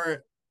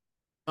 or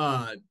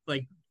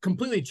like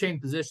completely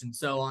change position.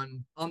 So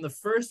on the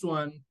first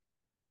one,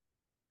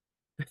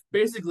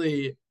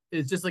 basically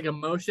it's just like a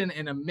motion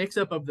and a mix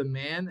up of the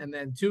man, and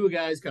then 2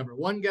 guys cover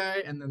one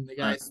guy, and then the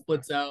guy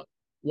splits out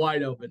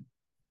wide open.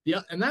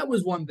 Yeah, and that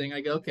was one thing.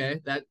 I go, okay,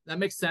 that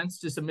makes sense.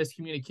 Just a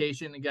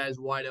miscommunication. The guy's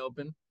wide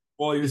open.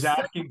 Well, he was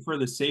asking for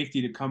the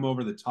safety to come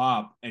over the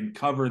top and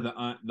cover the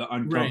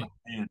uncovered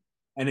man,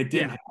 and it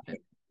didn't happen.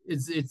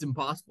 It's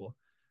impossible.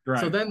 So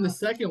Right. then the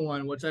second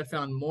one, which I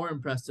found more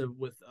impressive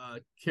with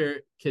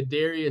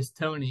Kadarius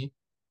Toney,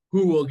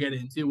 who we'll get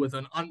into with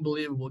an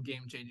unbelievable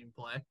game-changing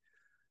play.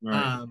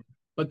 Right.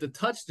 But the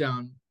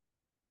touchdown,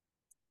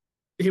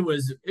 it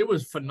was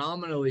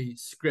phenomenally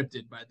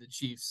scripted by the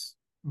Chiefs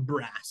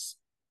brass.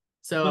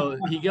 So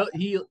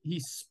he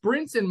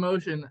sprints in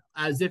motion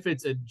as if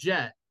it's a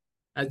jet,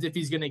 as if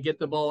he's going to get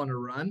the ball on a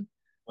run.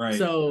 Right.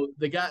 So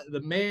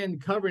the man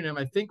covering him,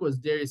 I think was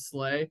Darius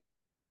Slay.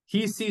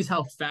 He sees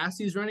how fast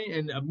he's running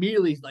and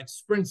immediately like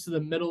sprints to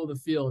the middle of the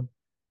field.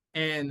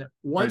 And Right.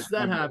 once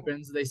that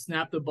happens, they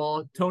snap the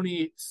ball.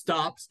 Toney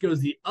stops,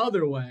 goes the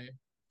other way,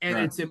 and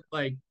Right. it's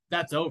like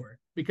that's over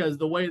because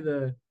the way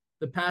the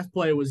pass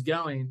play was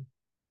going,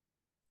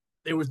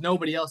 there was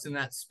nobody else in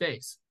that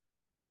space.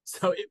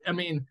 So I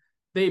mean,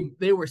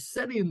 they were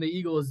setting the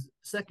Eagles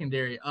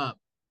secondary up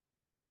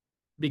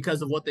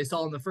because of what they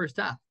saw in the first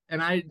half.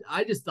 And I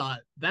just thought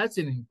that's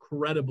an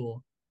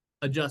incredible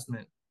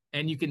adjustment.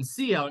 And you can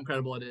see how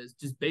incredible it is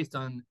just based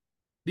on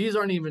these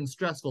aren't even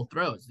stressful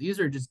throws. These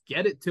are just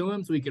get it to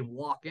him so he can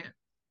walk in.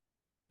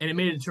 And it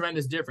made a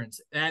tremendous difference.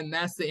 And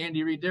that's the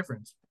Andy Reid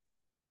difference.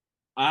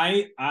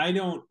 I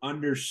don't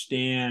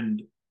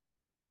understand.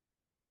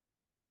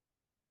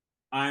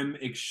 I'm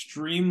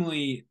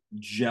extremely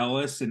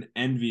jealous and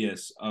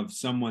envious of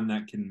someone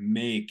that can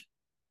make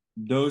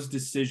those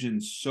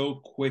decisions so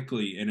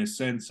quickly in a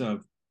sense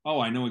of, oh,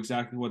 I know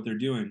exactly what they're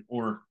doing,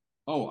 or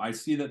oh, I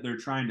see that they're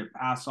trying to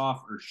pass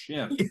off or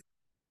shift.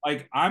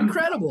 Like I'm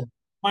Incredible.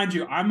 mind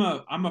you, I'm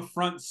a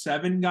front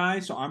seven guy,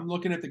 so I'm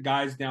looking at the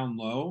guys down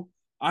low.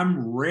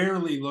 I'm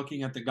rarely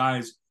looking at the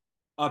guys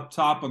up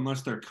top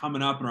unless they're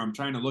coming up or I'm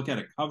trying to look at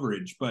a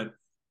coverage. But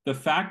the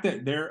fact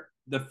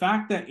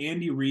that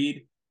Andy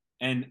Reid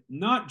and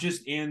not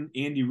just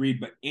Andy Reid,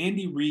 but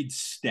Andy Reid's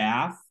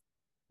staff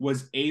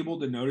was able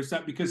to notice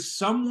that because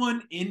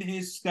someone in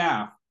his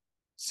staff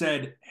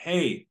said,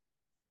 "Hey,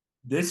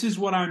 this is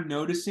what I'm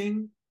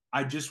noticing.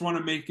 I just want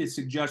to make a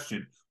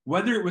suggestion."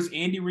 Whether it was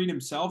Andy Reid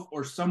himself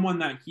or someone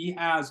that he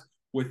has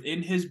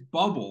within his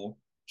bubble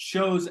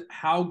shows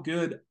how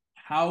good,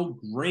 how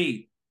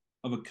great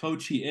of a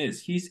coach he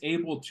is. He's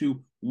able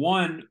to,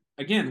 one,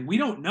 again, we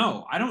don't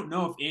know. I don't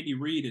know if Andy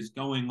Reid is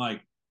going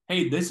like,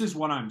 hey, this is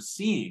what I'm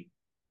seeing.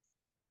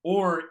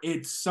 Or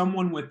it's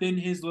someone within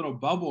his little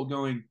bubble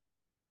going,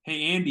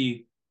 hey,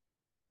 Andy,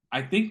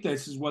 I think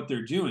this is what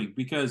they're doing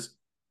because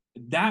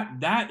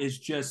that is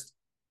just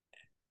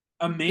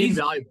amazing.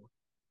 Invaluable.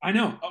 I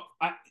know.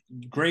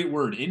 Great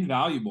word,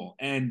 invaluable.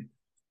 And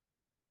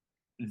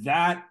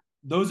that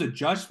those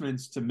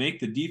adjustments to make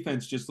the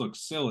defense just look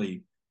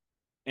silly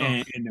Oh,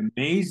 and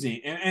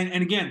amazing.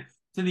 And again,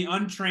 to the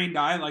untrained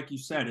eye, like you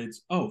said,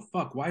 it's oh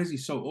fuck, why is he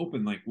so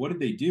open? Like, what did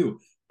they do?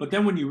 But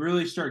then when you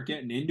really start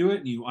getting into it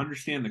and you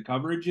understand the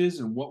coverages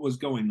and what was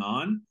going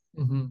on,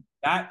 mm-hmm.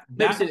 that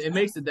It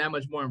makes it that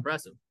much more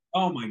impressive.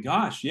 oh my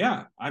gosh,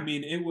 yeah. I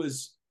mean, it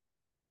was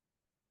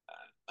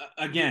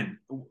again,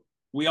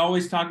 we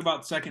always talk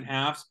about second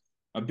halves.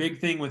 A big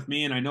thing with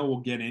me, and I know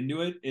we'll get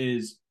into it,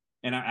 is,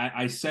 and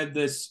I said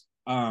this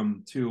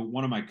to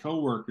one of my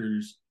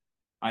coworkers.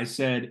 I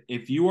said,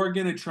 if you are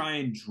going to try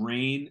and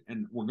drain,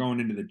 and we're going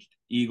into the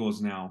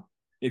Eagles now,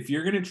 if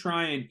you're going to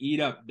try and eat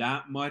up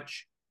that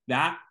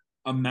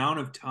amount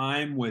of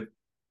time with,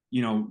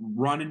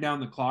 running down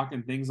the clock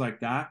and things like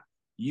that,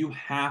 you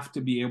have to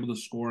be able to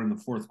score in the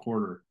fourth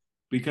quarter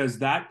because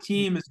that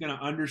team is going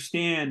to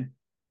understand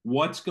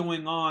what's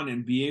going on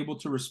and be able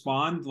to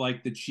respond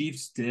like the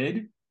Chiefs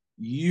did.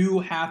 You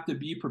have to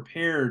be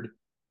prepared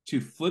to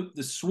flip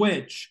the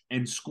switch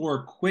and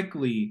score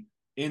quickly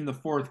in the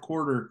fourth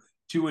quarter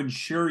to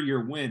ensure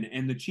your win.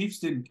 And the Chiefs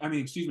didn't, I mean,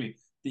 excuse me,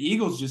 the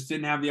Eagles just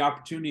didn't have the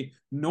opportunity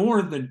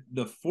nor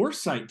the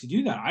foresight to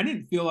do that. I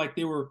didn't feel like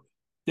they were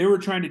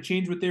trying to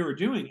change what they were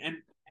doing. And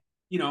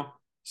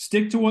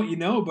stick to what you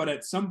know, but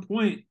at some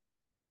point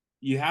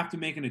you have to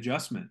make an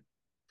adjustment.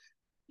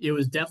 It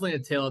was definitely a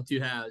tale of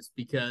two halves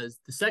because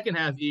the second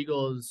half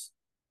Eagles,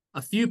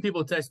 a few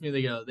people text me,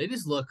 they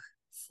just look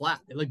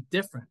flat. They look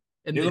different.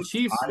 And They the look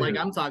Chiefs, like tired.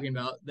 I'm talking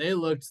about, they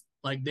looked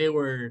like they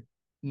were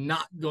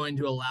not going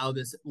to allow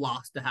this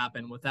loss to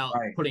happen without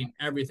Right. putting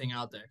everything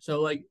out there.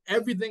 So like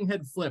everything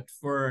had flipped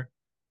for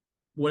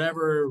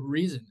whatever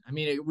reason. I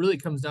mean, it really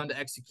comes down to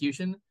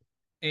execution.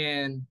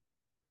 And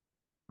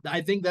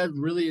I think that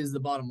really is the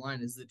bottom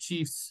line is the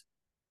Chiefs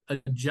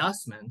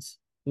adjustments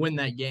win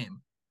that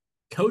game.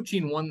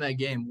 Coaching won that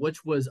game,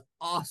 which was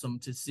awesome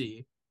to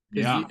see.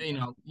 Because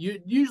Yeah.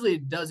 you usually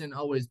it doesn't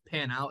always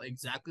pan out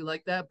exactly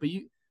like that, but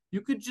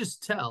you could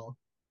just tell.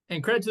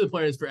 And credit to the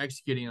players for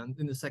executing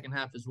in the second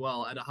half as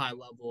well at a high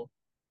level,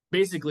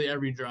 basically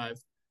every drive.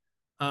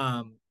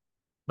 Um,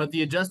 but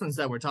the adjustments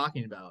that we're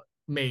talking about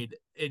made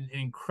an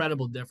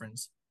incredible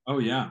difference, Oh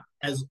yeah.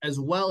 as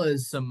well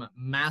as some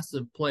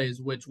massive plays.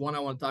 Which one I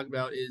want to talk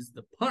about is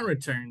the punt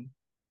return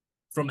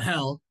from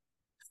hell,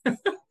 Oh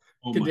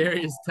my God.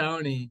 Kadarius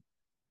Toney.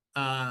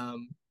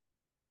 Um,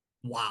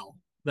 wow,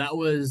 that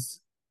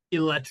was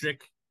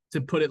electric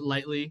to put it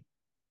lightly.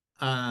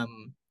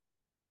 Um,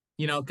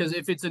 because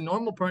if it's a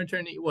normal punt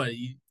return, what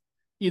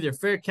either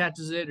fair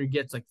catches it or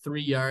gets like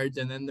 3 yards,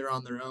 and then they're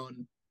on their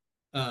own,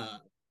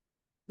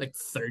 like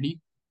 30.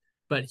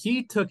 But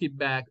he took it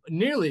back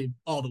nearly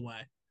all the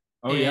way.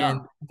 Oh yeah.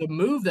 And the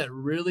move that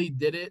really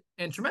did it,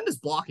 and tremendous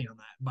blocking on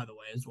that, by the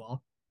way, as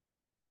well.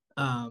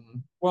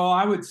 Well,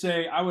 I would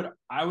say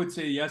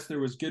yes, there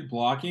was good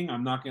blocking.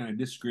 I'm not going to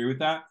disagree with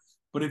that.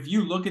 But if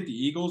you look at the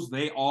Eagles,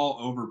 they all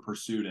over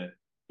pursued it.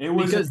 It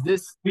was because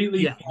this,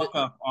 completely yeah, fuck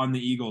up on the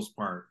Eagles'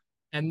 part.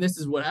 and this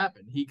is what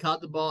happened. He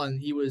caught the ball,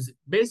 and he was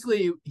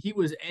basically he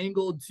was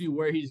angled to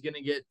where he's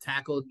gonna get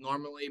tackled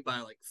normally by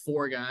like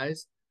 4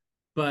 guys.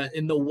 But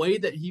in the way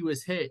that he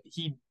was hit,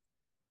 he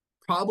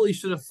probably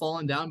should have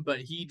fallen down, but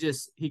he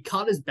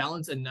caught his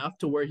balance enough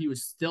to where he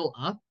was still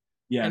up,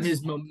 and Yes,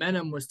 his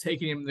momentum was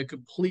taking him the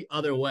complete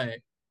other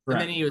way. And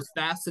then correct. he was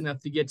fast enough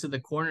to get to the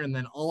corner, and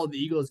then all of the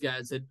Eagles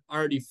guys had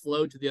already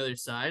flowed to the other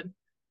side.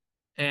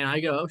 And I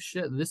go, oh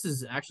shit, this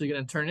is actually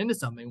going to turn into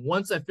something.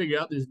 Once I figure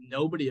out there's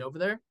nobody over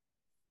there.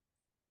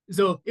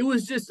 So it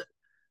was just,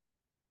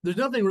 there's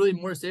nothing really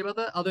more to say about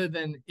that other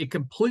than it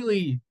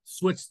completely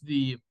switched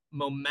the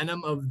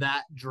momentum of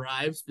that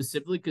drive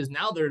specifically because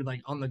now they're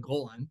like on the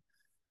goal line.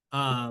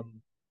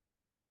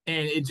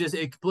 And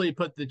it completely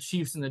put the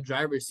Chiefs in the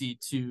driver's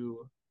seat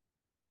to,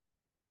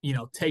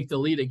 take the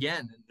lead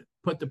again and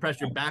put the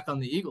pressure back on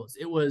the Eagles.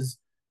 It was,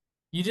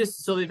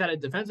 so they've had a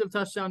defensive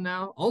touchdown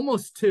now,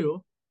 almost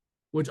 2,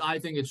 which I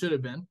think it should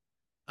have been.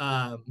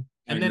 And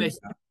then a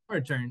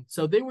return.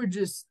 So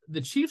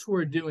the Chiefs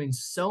were doing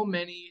so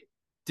many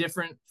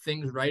different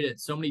things right at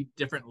so many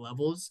different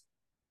levels.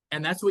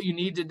 And that's what you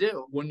need to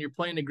do when you're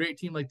playing a great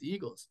team like the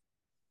Eagles.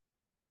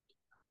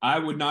 I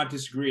would not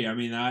disagree. I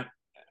mean,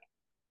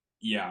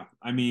 yeah.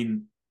 I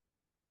mean,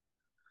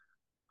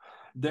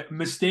 the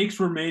mistakes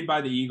were made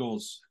by the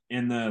Eagles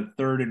in the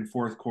third and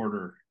fourth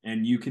quarter,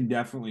 and you can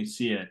definitely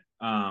see it.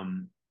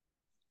 And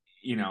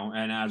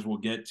as we'll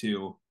get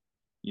to,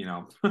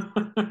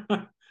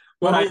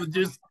 but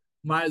just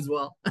might as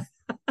well.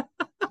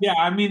 Yeah,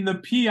 I mean the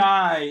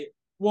PI.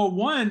 Well,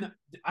 one,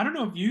 I don't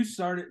know if you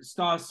saw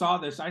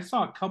this. I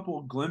saw a couple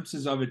of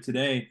glimpses of it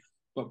today,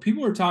 but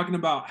people were talking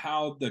about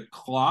how the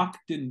clock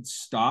didn't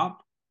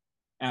stop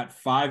at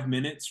 5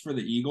 minutes for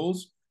the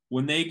Eagles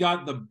when they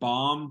got the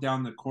bomb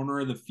down the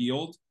corner of the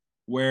field.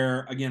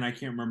 Where again, I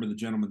can't remember the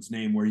gentleman's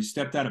name. Where he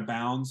stepped out of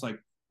bounds, like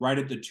right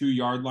at the 2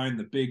 yard line.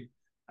 I think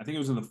it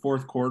was in the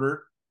fourth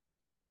quarter.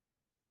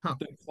 Huh.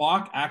 The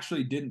clock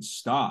actually didn't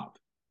stop,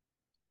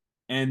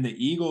 and the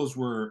Eagles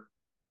were,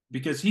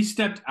 because he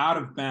stepped out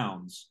of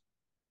bounds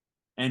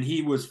and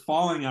he was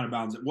falling out of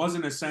bounds. It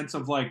wasn't a sense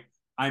of like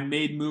I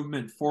made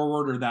movement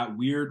forward or that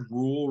weird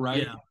rule,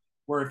 right? Yeah.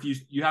 Where if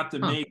you have to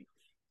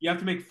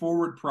make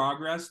forward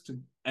progress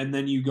and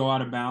then you go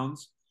out of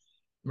bounds.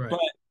 Right. But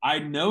I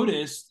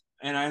noticed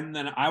and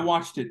then I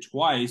watched it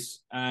twice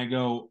and I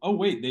go, oh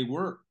wait,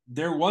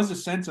 there was a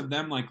sense of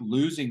them like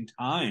losing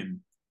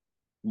time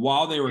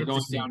while they were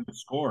going down to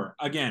score.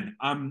 Again,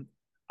 I'm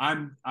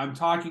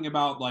talking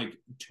about like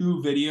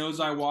 2 videos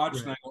I watched,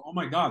 right, and I go, oh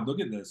my God, look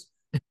at this.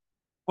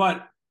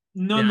 But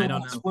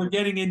nonetheless, we're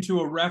getting into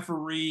a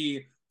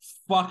referee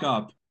fuck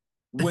up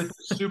with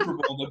the Super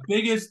Bowl,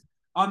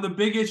 the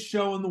biggest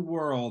show in the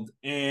world.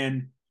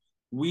 And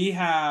we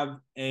have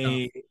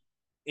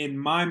in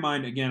my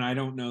mind, again, I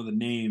don't know the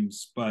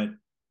names, but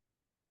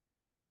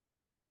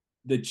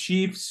the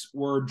Chiefs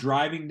were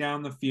driving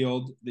down the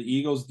field. The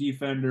Eagles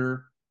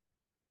defender,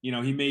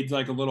 he made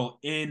like a little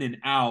in and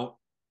out.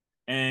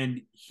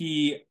 And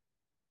he,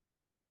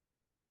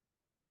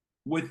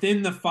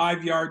 within the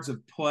 5 yards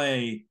of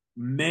play,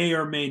 may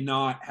or may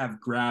not have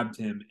grabbed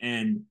him.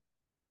 And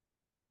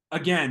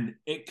again,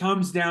 it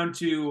comes down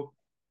to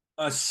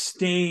a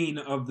stain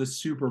of the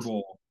Super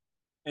Bowl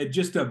and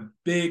just a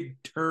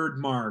big turd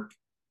mark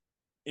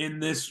in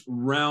this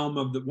realm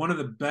of one of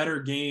the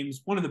better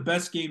games, one of the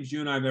best games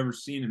you and I have ever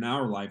seen in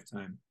our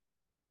lifetime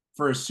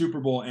for a Super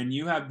Bowl. And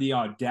you have the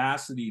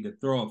audacity to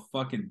throw a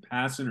fucking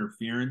pass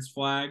interference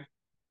flag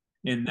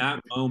in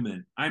that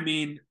moment. I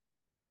mean,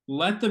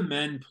 let the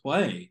men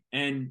play.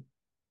 And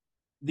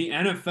the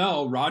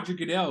NFL, Roger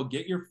Goodell,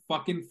 get your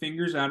fucking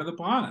fingers out of the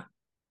pot.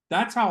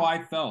 That's how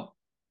I felt.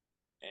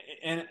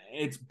 And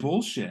it's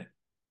bullshit.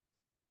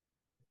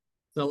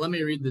 So let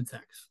me read the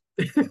text.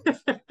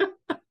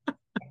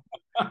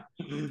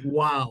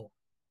 Wow.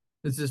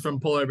 This is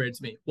from Polar Bear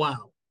to me.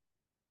 Wow.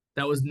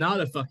 That was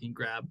not a fucking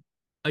grab.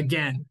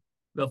 Again,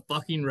 the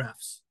fucking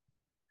refs.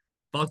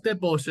 Fuck that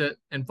bullshit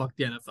and fuck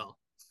the NFL.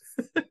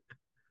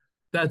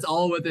 That's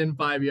all within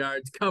 5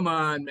 yards. Come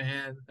on,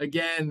 man.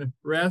 Again,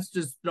 refs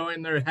just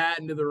throwing their hat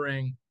into the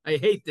ring. I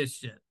hate this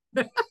shit.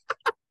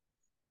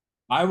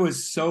 I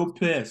was so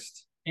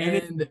pissed.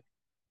 And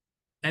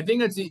I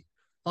think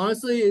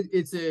honestly,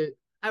 it's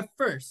at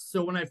first.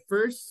 So when I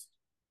first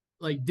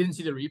didn't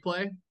see the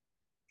replay,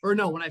 or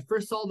no, when I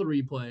first saw the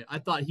replay, I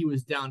thought he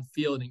was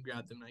downfield and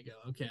grabbed him. And I go,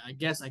 okay, I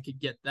guess I could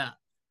get that.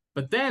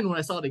 But then when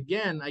I saw it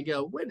again, I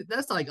go, wait,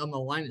 that's like on the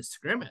line of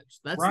scrimmage.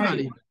 That's right. Not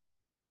even.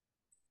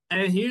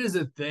 And here's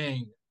the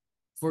thing.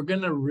 If we're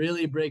going to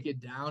really break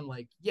it down,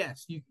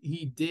 yes,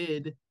 he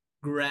did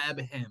grab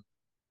him.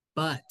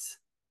 But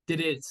did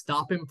it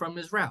stop him from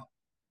his route?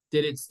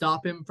 Did it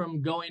stop him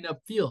from going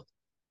upfield?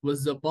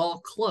 Was the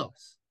ball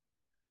close?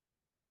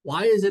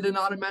 Why is it an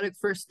automatic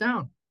first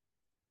down?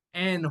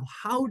 And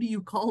how do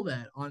you call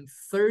that on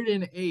 3rd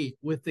and 8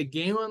 with the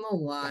game on the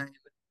line?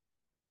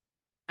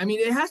 I mean,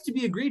 it has to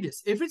be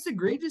egregious. If it's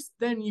egregious,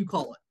 then you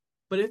call it.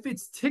 But if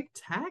it's tic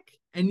tac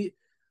and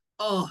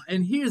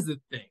here's the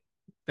thing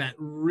that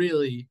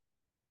really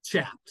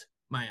chapped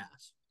my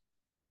ass.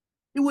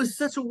 It was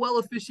such a well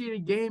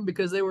officiated game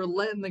because they were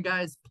letting the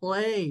guys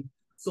play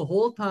the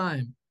whole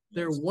time.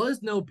 There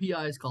was no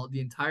PIs called the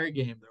entire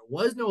game. There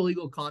was no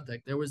illegal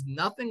contact. There was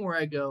nothing where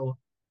I go,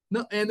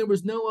 no, and there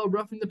was no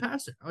roughing the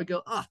passer. I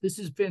go, this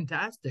is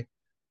fantastic.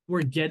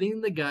 We're getting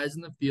the guys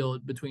in the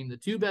field between the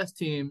two best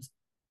teams,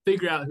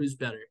 figure out who's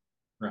better.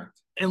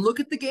 Correct. And look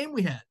at the game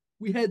we had.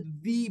 We had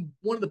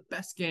one of the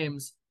best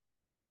games,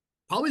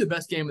 probably the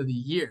best game of the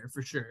year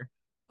for sure,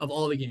 of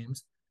all the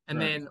games. And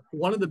then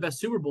one of the best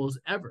Super Bowls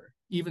ever.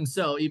 Even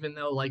so, even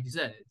though, like you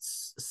said,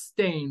 it's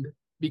stained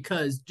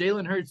because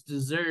Jalen Hurts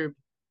deserved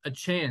a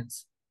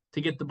chance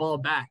to get the ball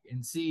back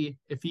and see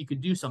if he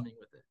could do something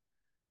with it.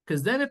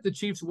 Because then if the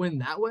Chiefs win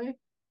that way,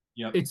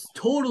 it's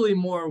totally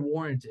more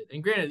warranted.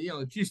 And granted,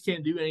 the Chiefs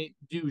can't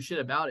do shit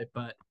about it,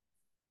 but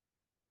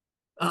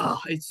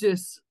it's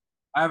just.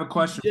 I have a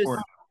question for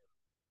you.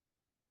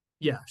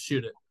 Yeah,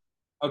 shoot it.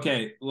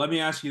 Okay, let me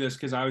ask you this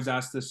because I was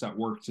asked this at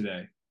work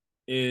today.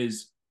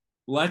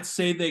 Let's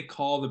say they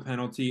call the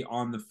penalty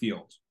on the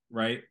field,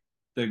 right?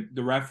 The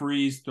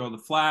referees throw the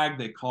flag,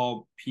 they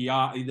call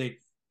PI,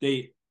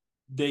 they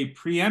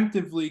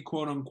preemptively,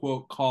 quote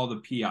unquote, call the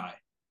PI.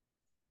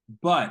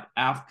 But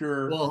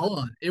after hold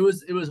on. It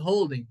was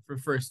holding for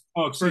first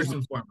and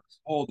foremost.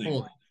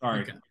 Holding.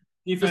 Sorry. Okay.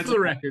 Just for the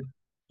record.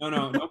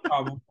 No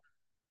problem.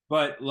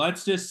 But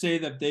let's just say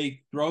that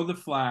they throw the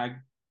flag,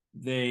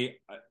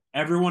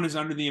 everyone is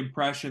under the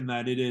impression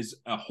that it is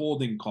a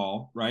holding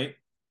call, right?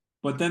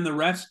 But then the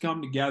refs come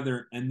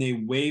together and they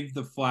wave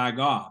the flag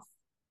off.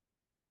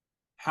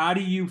 How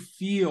do you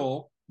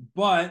feel?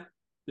 But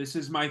this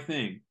is my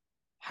thing.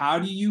 How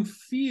do you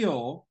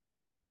feel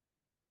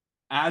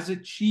as a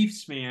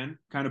Chiefs fan?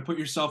 Kind of put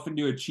yourself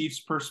into a Chiefs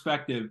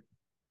perspective.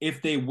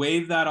 If they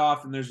wave that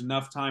off and there's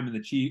enough time and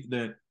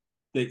the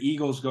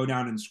Eagles go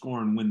down and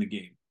score and win the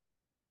game.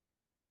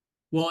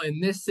 Well, in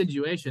this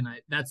situation,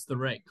 that's the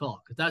right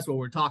call because that's what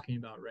we're talking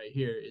about right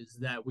here is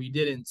that we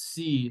didn't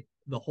see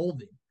the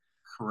holding.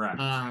 Correct.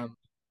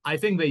 I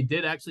think they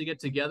did actually get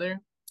together,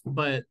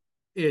 but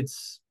you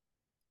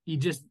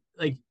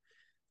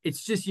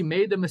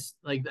made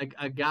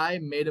a guy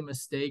made a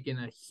mistake in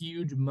a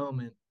huge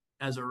moment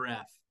as a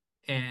ref,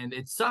 and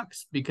it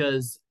sucks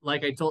because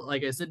like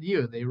I said to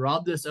you, they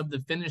robbed us of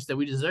the finish that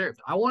we deserved.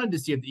 I wanted to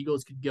see if the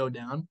Eagles could go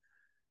down.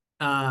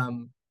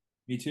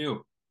 Me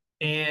too.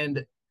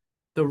 And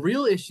the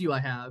real issue I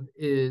have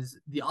is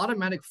the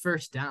automatic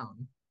first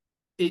down.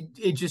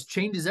 It just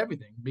changes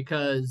everything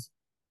because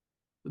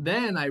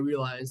then I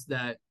realized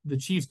that the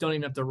Chiefs don't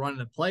even have to run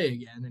in a play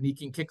again, and he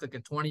can kick like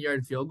a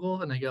 20-yard field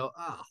goal. And I go,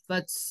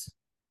 that's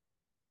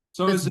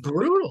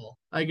brutal.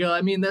 I go,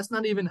 I mean, that's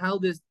not even how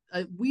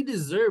we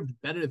deserved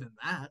better than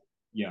that.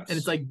 Yes. And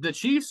it's like the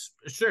Chiefs,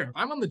 sure. If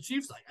I'm on the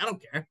Chiefs, like I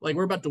don't care. Like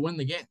we're about to win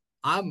the game.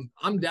 I'm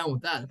down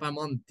with that. If I'm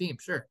on the team,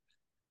 sure.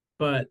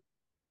 But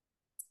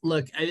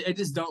look, I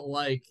just don't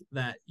like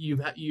that you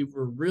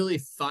were really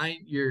fine.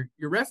 You're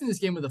reffing this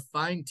game with a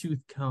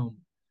fine-tooth comb,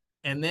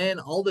 and then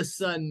all of a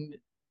sudden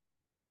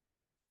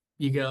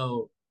you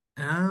go,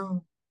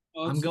 I'm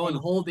going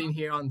holding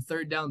here on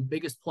 3rd down,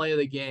 biggest play of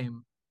the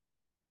game.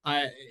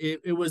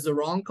 It was the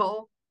wrong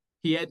call.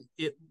 He had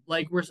it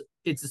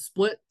it's a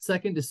split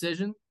second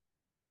decision.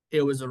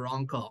 It was a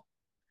wrong call,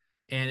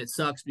 and it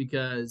sucks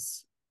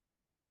because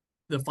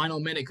the final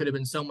minute could have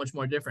been so much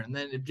more different. And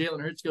then if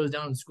Jalen Hurts goes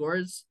down and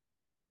scores,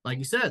 like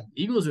you said,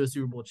 Eagles are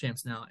Super Bowl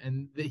champs now,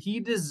 and he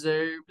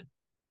deserved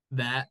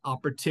that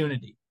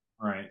opportunity.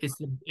 Right. It's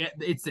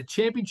the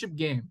championship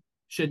game.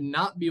 Should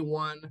not be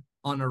won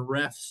on a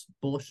ref's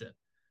bullshit.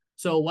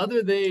 So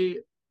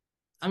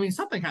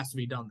something has to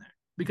be done there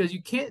because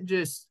you can't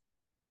just.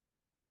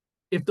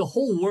 If the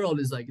whole world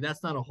is like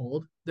that's not a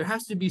hold, there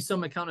has to be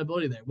some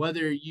accountability there.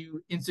 Whether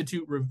you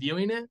institute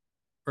reviewing it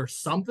or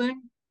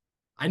something,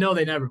 I know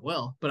they never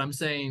will, but I'm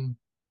saying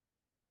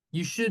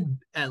you should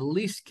at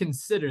least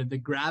consider the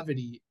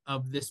gravity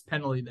of this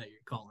penalty that you're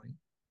calling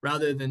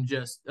rather than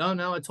just, oh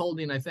no, it's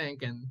holding, I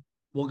think, and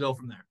we'll go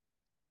from there.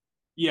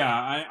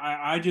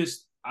 Yeah,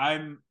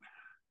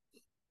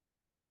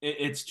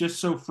 it's just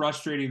so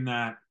frustrating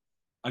that,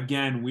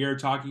 again, we are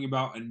talking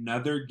about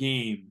another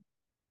game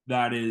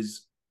that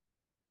is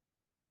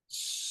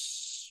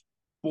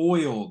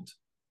spoiled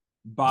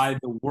by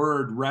the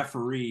word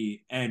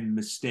referee and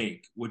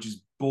mistake, which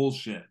is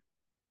bullshit.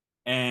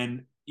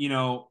 And,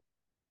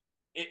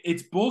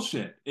 it's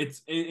bullshit.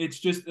 It's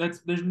just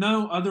there's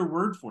no other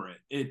word for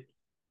it.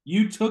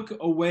 You took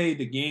away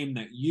the game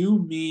that you,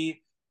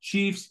 me,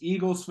 Chiefs,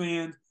 Eagles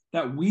fans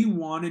that we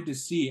wanted to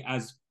see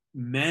as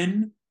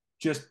men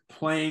just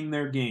playing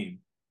their game.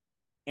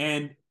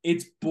 And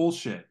it's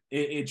bullshit.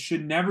 It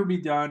should never be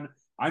done.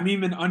 I'm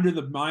even under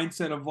the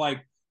mindset of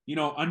like,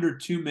 under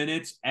 2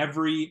 minutes,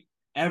 every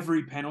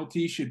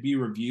penalty should be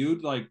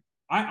reviewed. Like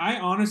I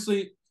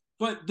honestly,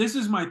 but this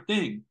is my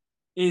thing,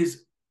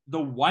 is the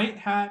white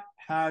hat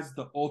has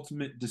the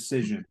ultimate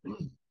decision.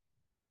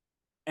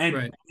 And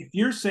Right. if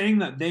you're saying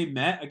that they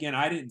met, again,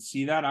 I didn't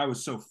see that. I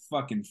was so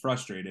fucking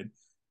frustrated.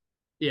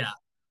 Yeah.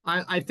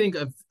 I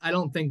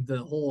don't think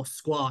the whole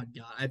squad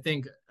got. I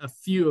think a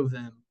few of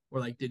them were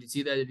like, "Did you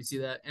see that? Did you see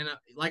that?" And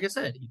like I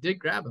said, he did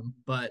grab him,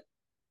 but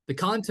the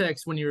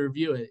context when you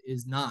review it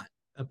is not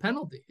a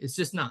penalty. It's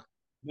just not.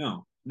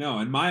 No, no.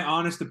 In my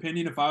honest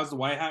opinion, if I was the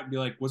white hat, I'd be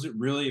like, was it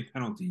really a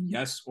penalty?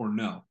 Yes or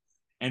no?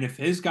 And if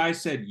his guy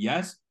said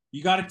yes,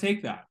 you got to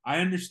take that. I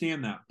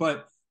understand that.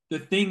 But the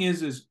thing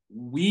is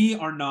we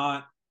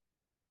don't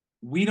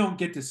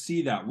get to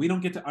see that. We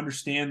don't get to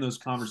understand those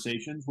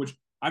conversations, which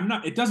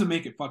it doesn't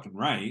make it fucking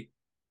right.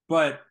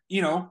 But,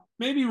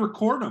 maybe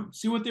record them,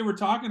 see what they were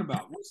talking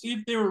about. We'll see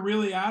if they were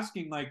really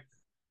asking, like,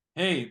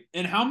 hey,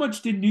 and how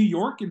much did New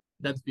York?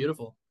 That's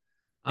beautiful.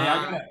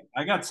 Hey,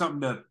 I got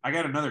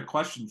another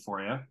question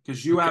for you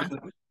because Okay.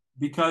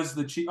 because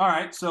the Chiefs. All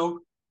right,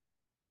 so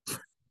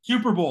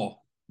Super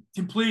Bowl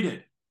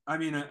completed. I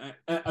mean,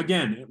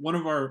 again, one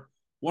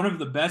of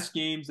the best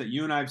games that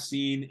you and I've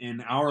seen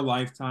in our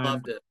lifetime.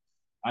 Loved it.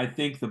 I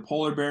think the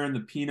polar bear and the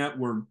peanut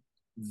were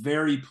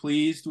very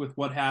pleased with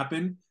what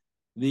happened.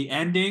 The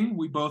ending,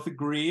 we both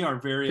agree, are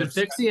very Could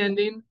upset. fix the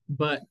ending,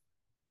 but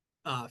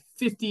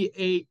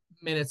 58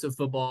 minutes of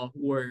football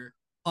were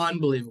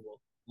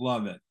unbelievable.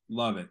 Love it.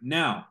 Love it.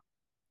 Now,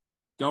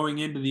 going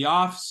into the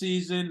off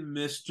season,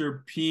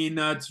 Mr.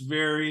 Peanut's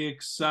very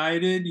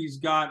excited. He's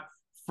got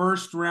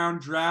first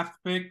round draft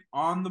pick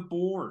on the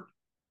board.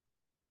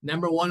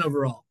 Number 1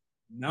 overall.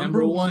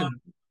 Number one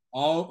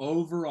all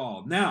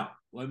overall. Now,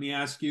 let me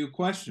ask you a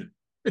question.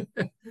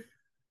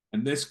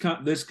 And this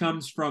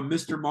comes from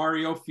Mr.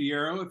 Mario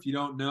Fierro, if you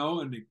don't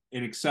know, an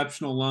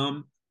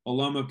exceptional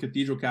alum of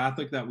Cathedral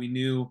Catholic that we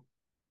knew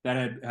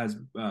that has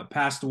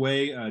passed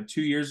away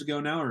 2 years ago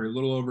now, or a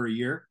little over a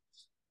year.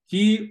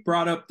 He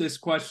brought up this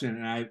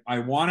question, and I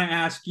want to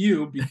ask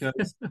you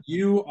because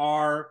you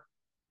are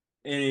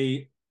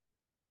a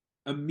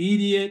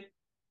immediate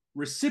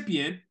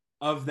recipient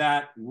of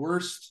that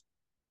worst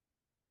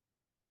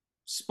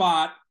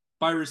spot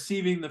by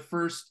receiving the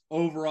first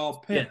overall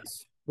pick.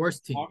 Yes,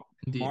 worst team.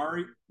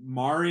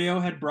 Mario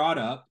had brought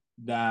up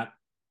that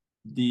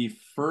the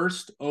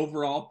first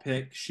overall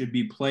pick should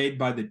be played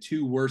by the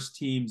two worst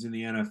teams in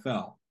the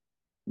NFL.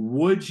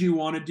 Would you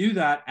want to do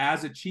that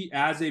as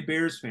a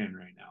Bears fan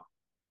right now?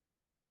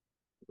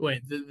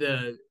 Wait,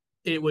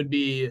 it would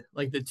be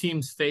like the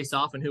teams face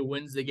off and who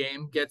wins the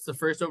game gets the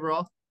first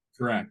overall?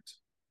 Correct.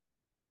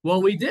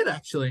 Well, we did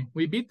actually.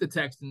 We beat the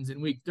Texans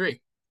in week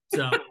 3.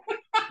 So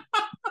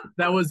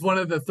that was one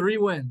of the 3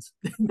 wins.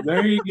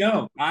 There you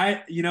go.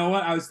 You know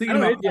what? I was thinking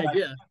about the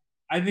idea.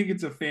 I think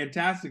it's a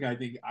fantastic. I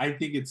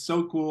think it's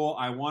so cool.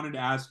 I wanted to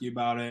ask you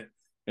about it.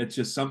 It's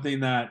just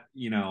something that,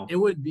 It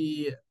would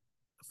be,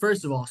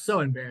 first of all, so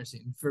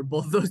embarrassing for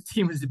both those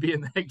teams to be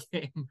in that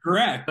game.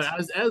 Correct. But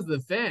as the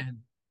fan,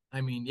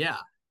 I mean, yeah.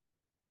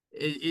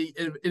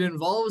 It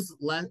involves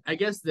less, I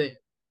guess, the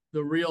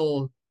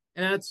real,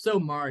 and that's so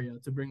Mario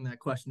to bring that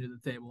question to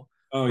the table.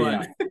 Oh,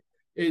 but yeah.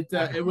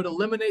 It would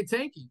eliminate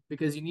tanking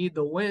because you need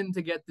the win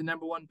to get the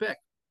number 1 pick.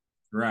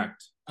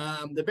 Correct.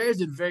 The Bears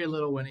did very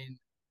little winning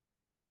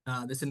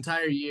this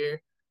entire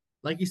year.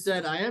 Like you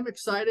said, I am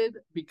excited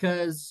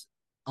because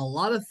a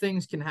lot of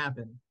things can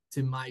happen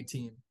to my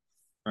team.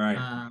 Right.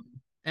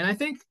 And I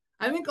think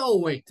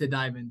I'll wait to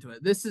dive into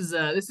it. This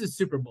is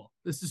Super Bowl.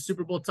 This is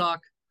Super Bowl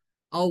talk.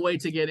 I'll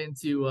wait to get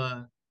into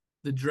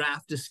the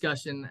draft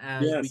discussion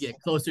as we get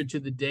closer to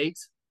the date.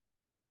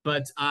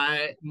 But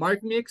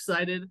mark me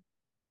excited.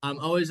 I'm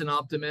always an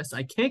optimist.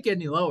 I can't get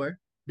any lower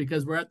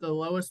because we're at the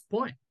lowest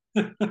point.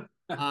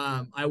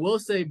 I will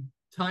say,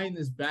 tying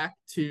this back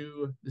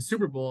to the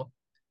Super Bowl,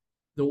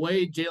 the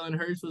way Jalen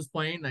Hurts was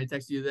playing, I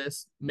texted you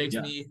this, makes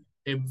me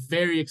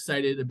very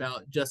excited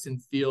about Justin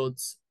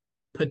Fields'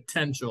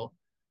 potential.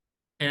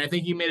 And I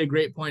think you made a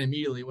great point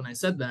immediately when I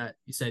said that.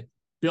 You said,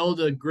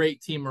 build a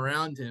great team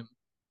around him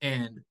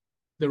and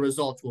the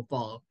results will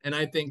follow. And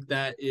I think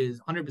that is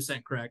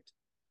 100% correct.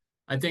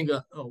 I think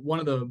one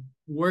of the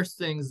worst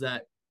things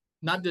that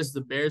not just the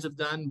Bears have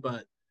done,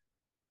 but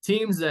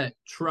teams that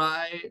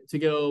try to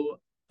go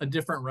a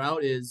different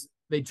route is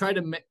they try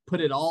to put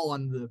it all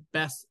on the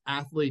best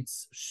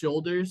athletes'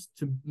 shoulders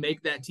to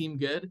make that team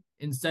good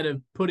instead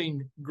of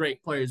putting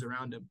great players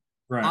around them.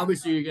 Right.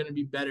 Obviously, you're going to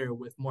be better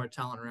with more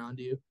talent around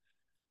you.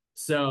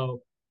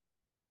 So,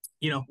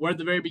 we're at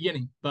the very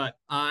beginning, but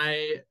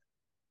I'm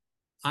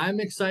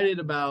excited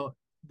about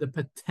the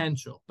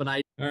potential. But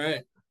all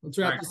right, let's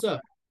wrap this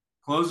up.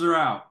 Close her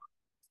out.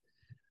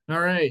 All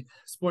right,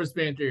 sports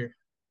banter.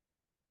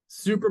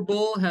 Super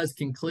Bowl has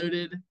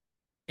concluded,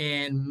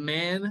 and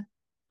man,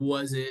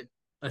 was it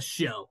a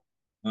show.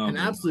 An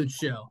absolute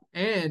show.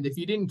 And if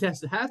you didn't catch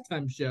the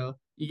halftime show,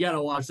 you got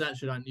to watch that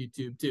shit on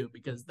YouTube too,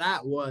 because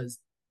that was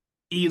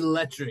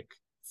electric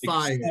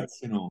fire,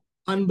 exceptional,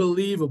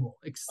 unbelievable,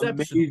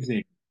 exceptional,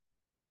 amazing.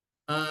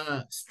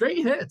 Straight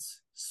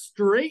hits.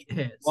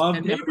 Loved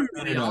And maybe every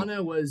minute of it.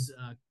 Rihanna was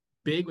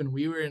big when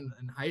we were in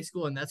high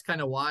school, and that's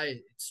kind of why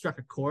it struck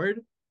a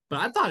chord. But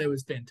I thought it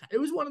was fantastic. It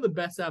was one of the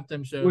best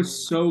halftime shows. It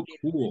was so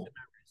cool.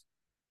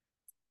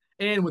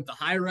 And with the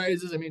high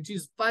rises, I mean,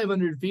 she's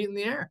 500 feet in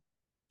the air,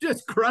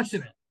 just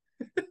crushing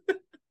it.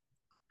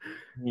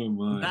 Oh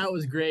my. That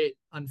was great.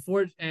 And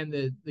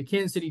the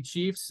Kansas City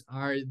Chiefs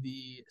are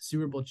the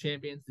Super Bowl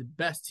champions, the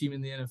best team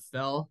in the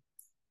NFL.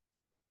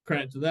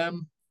 Credit to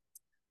them.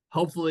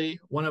 Hopefully,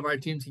 one of our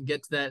teams can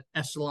get to that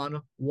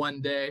echelon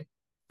one day.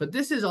 But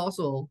this is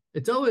also,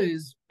 it's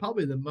always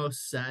probably the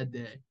most sad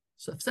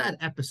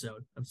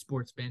episode of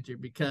Sports Banter,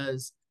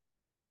 because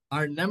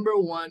our number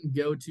one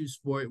go-to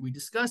sport we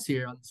discuss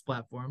here on this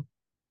platform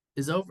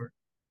is over.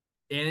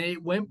 And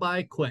it went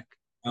by quick.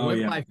 It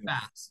went by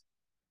fast.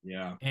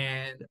 Yeah.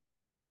 And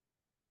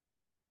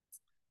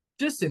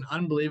just an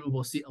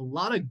unbelievable a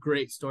lot of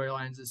great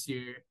storylines this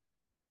year.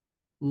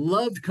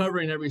 Loved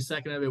covering every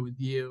second of it with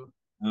you.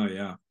 Oh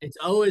yeah. It's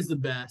always the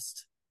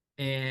best.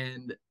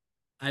 And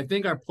I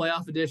think our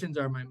playoff editions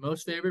are my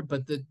most favorite,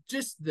 but the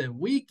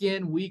week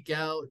in, week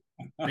out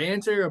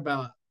banter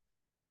about,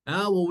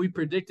 we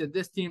predicted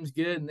this team's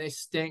good and they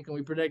stink, and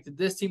we predicted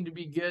this team to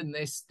be good and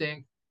they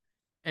stink.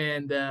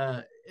 And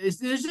there's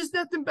just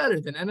nothing better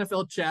than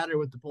NFL chatter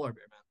with the Polar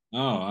Bear, man.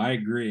 Oh, I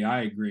agree,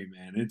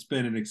 man. It's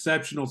been an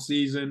exceptional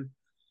season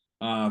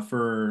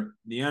for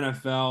the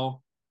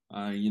NFL.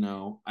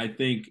 I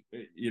think,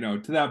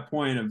 to that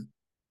point of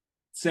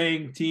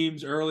saying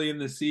teams early in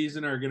the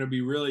season are going to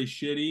be really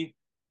shitty.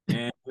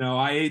 And,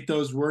 I ate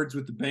those words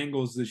with the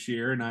Bengals this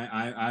year, and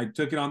I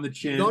took it on the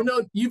chin.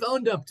 No, you've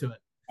owned up to it.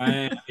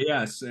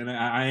 Yes, and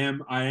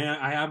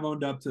I have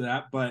owned up to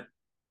that. But,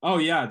 oh,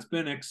 yeah, it's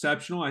been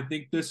exceptional. I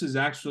think this is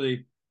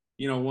actually,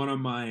 one of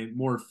my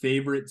more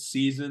favorite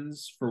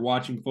seasons for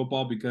watching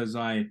football, because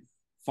I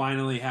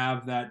finally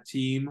have that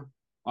team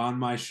on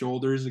my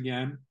shoulders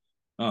again,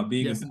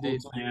 being a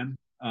Bills fan.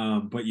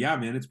 But yeah,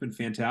 man, it's been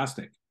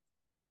fantastic.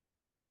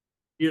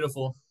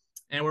 Beautiful.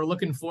 And we're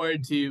looking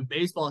forward to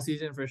baseball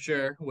season for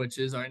sure, which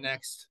is our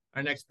next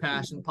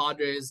passion.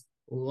 Padres,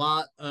 a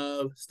lot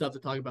of stuff to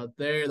talk about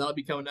there. That'll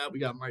be coming up. We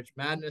got March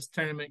Madness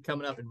tournament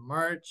coming up in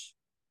March.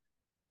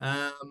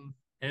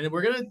 And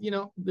we're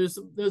gonna, there's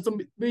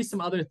maybe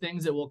some other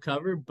things that we'll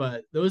cover,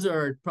 but those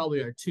are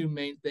probably our two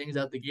main things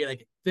out the gate I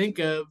can think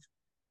of.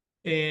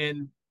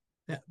 And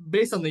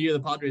based on the year the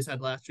Padres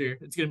had last year,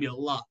 it's gonna be a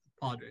lot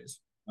of Padres.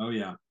 Oh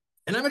yeah.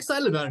 And I'm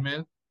excited about it,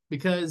 man,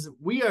 because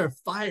we are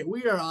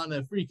on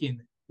a freaking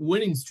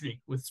winning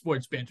streak with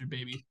Sports Banter,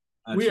 baby.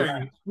 We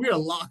are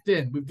locked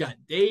in. We've got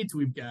dates,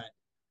 we've got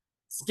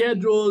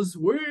schedules.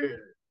 We're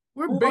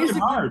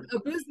basically a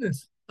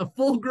business, a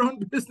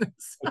full-grown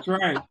business. That's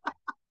right.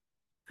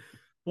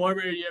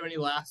 Barber, do you have any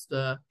last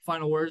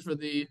final words for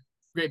the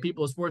great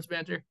people of Sports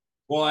Banter?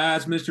 Well,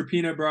 as Mr.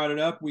 Peanut brought it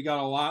up, we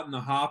got a lot in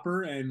the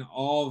hopper, and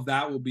all of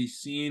that will be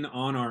seen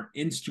on our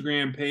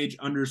Instagram page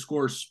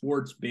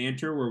 _sports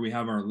banter, where we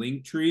have our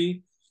link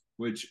tree,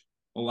 which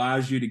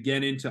allows you to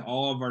get into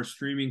all of our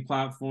streaming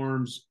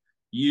platforms: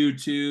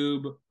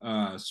 YouTube,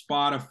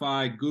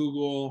 Spotify,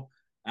 Google,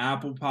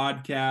 Apple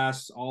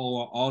Podcasts,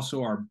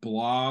 also our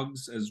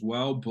blogs as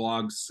well,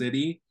 Blog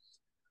City.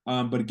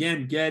 But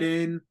again, get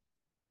in,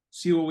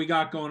 see what we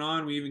got going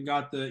on. We even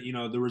got the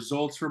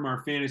results from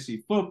our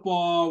fantasy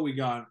football. We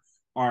got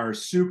our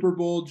Super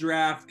Bowl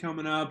draft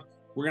coming up.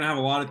 We're going to have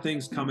a lot of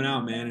things coming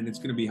out, man, and it's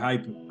going to be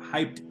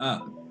hyped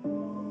up.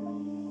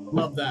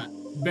 Love that.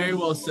 Very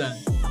well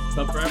said.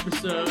 But for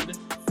episode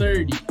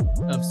 30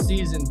 of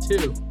season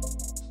 2,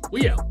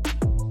 we out.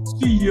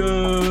 See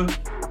ya.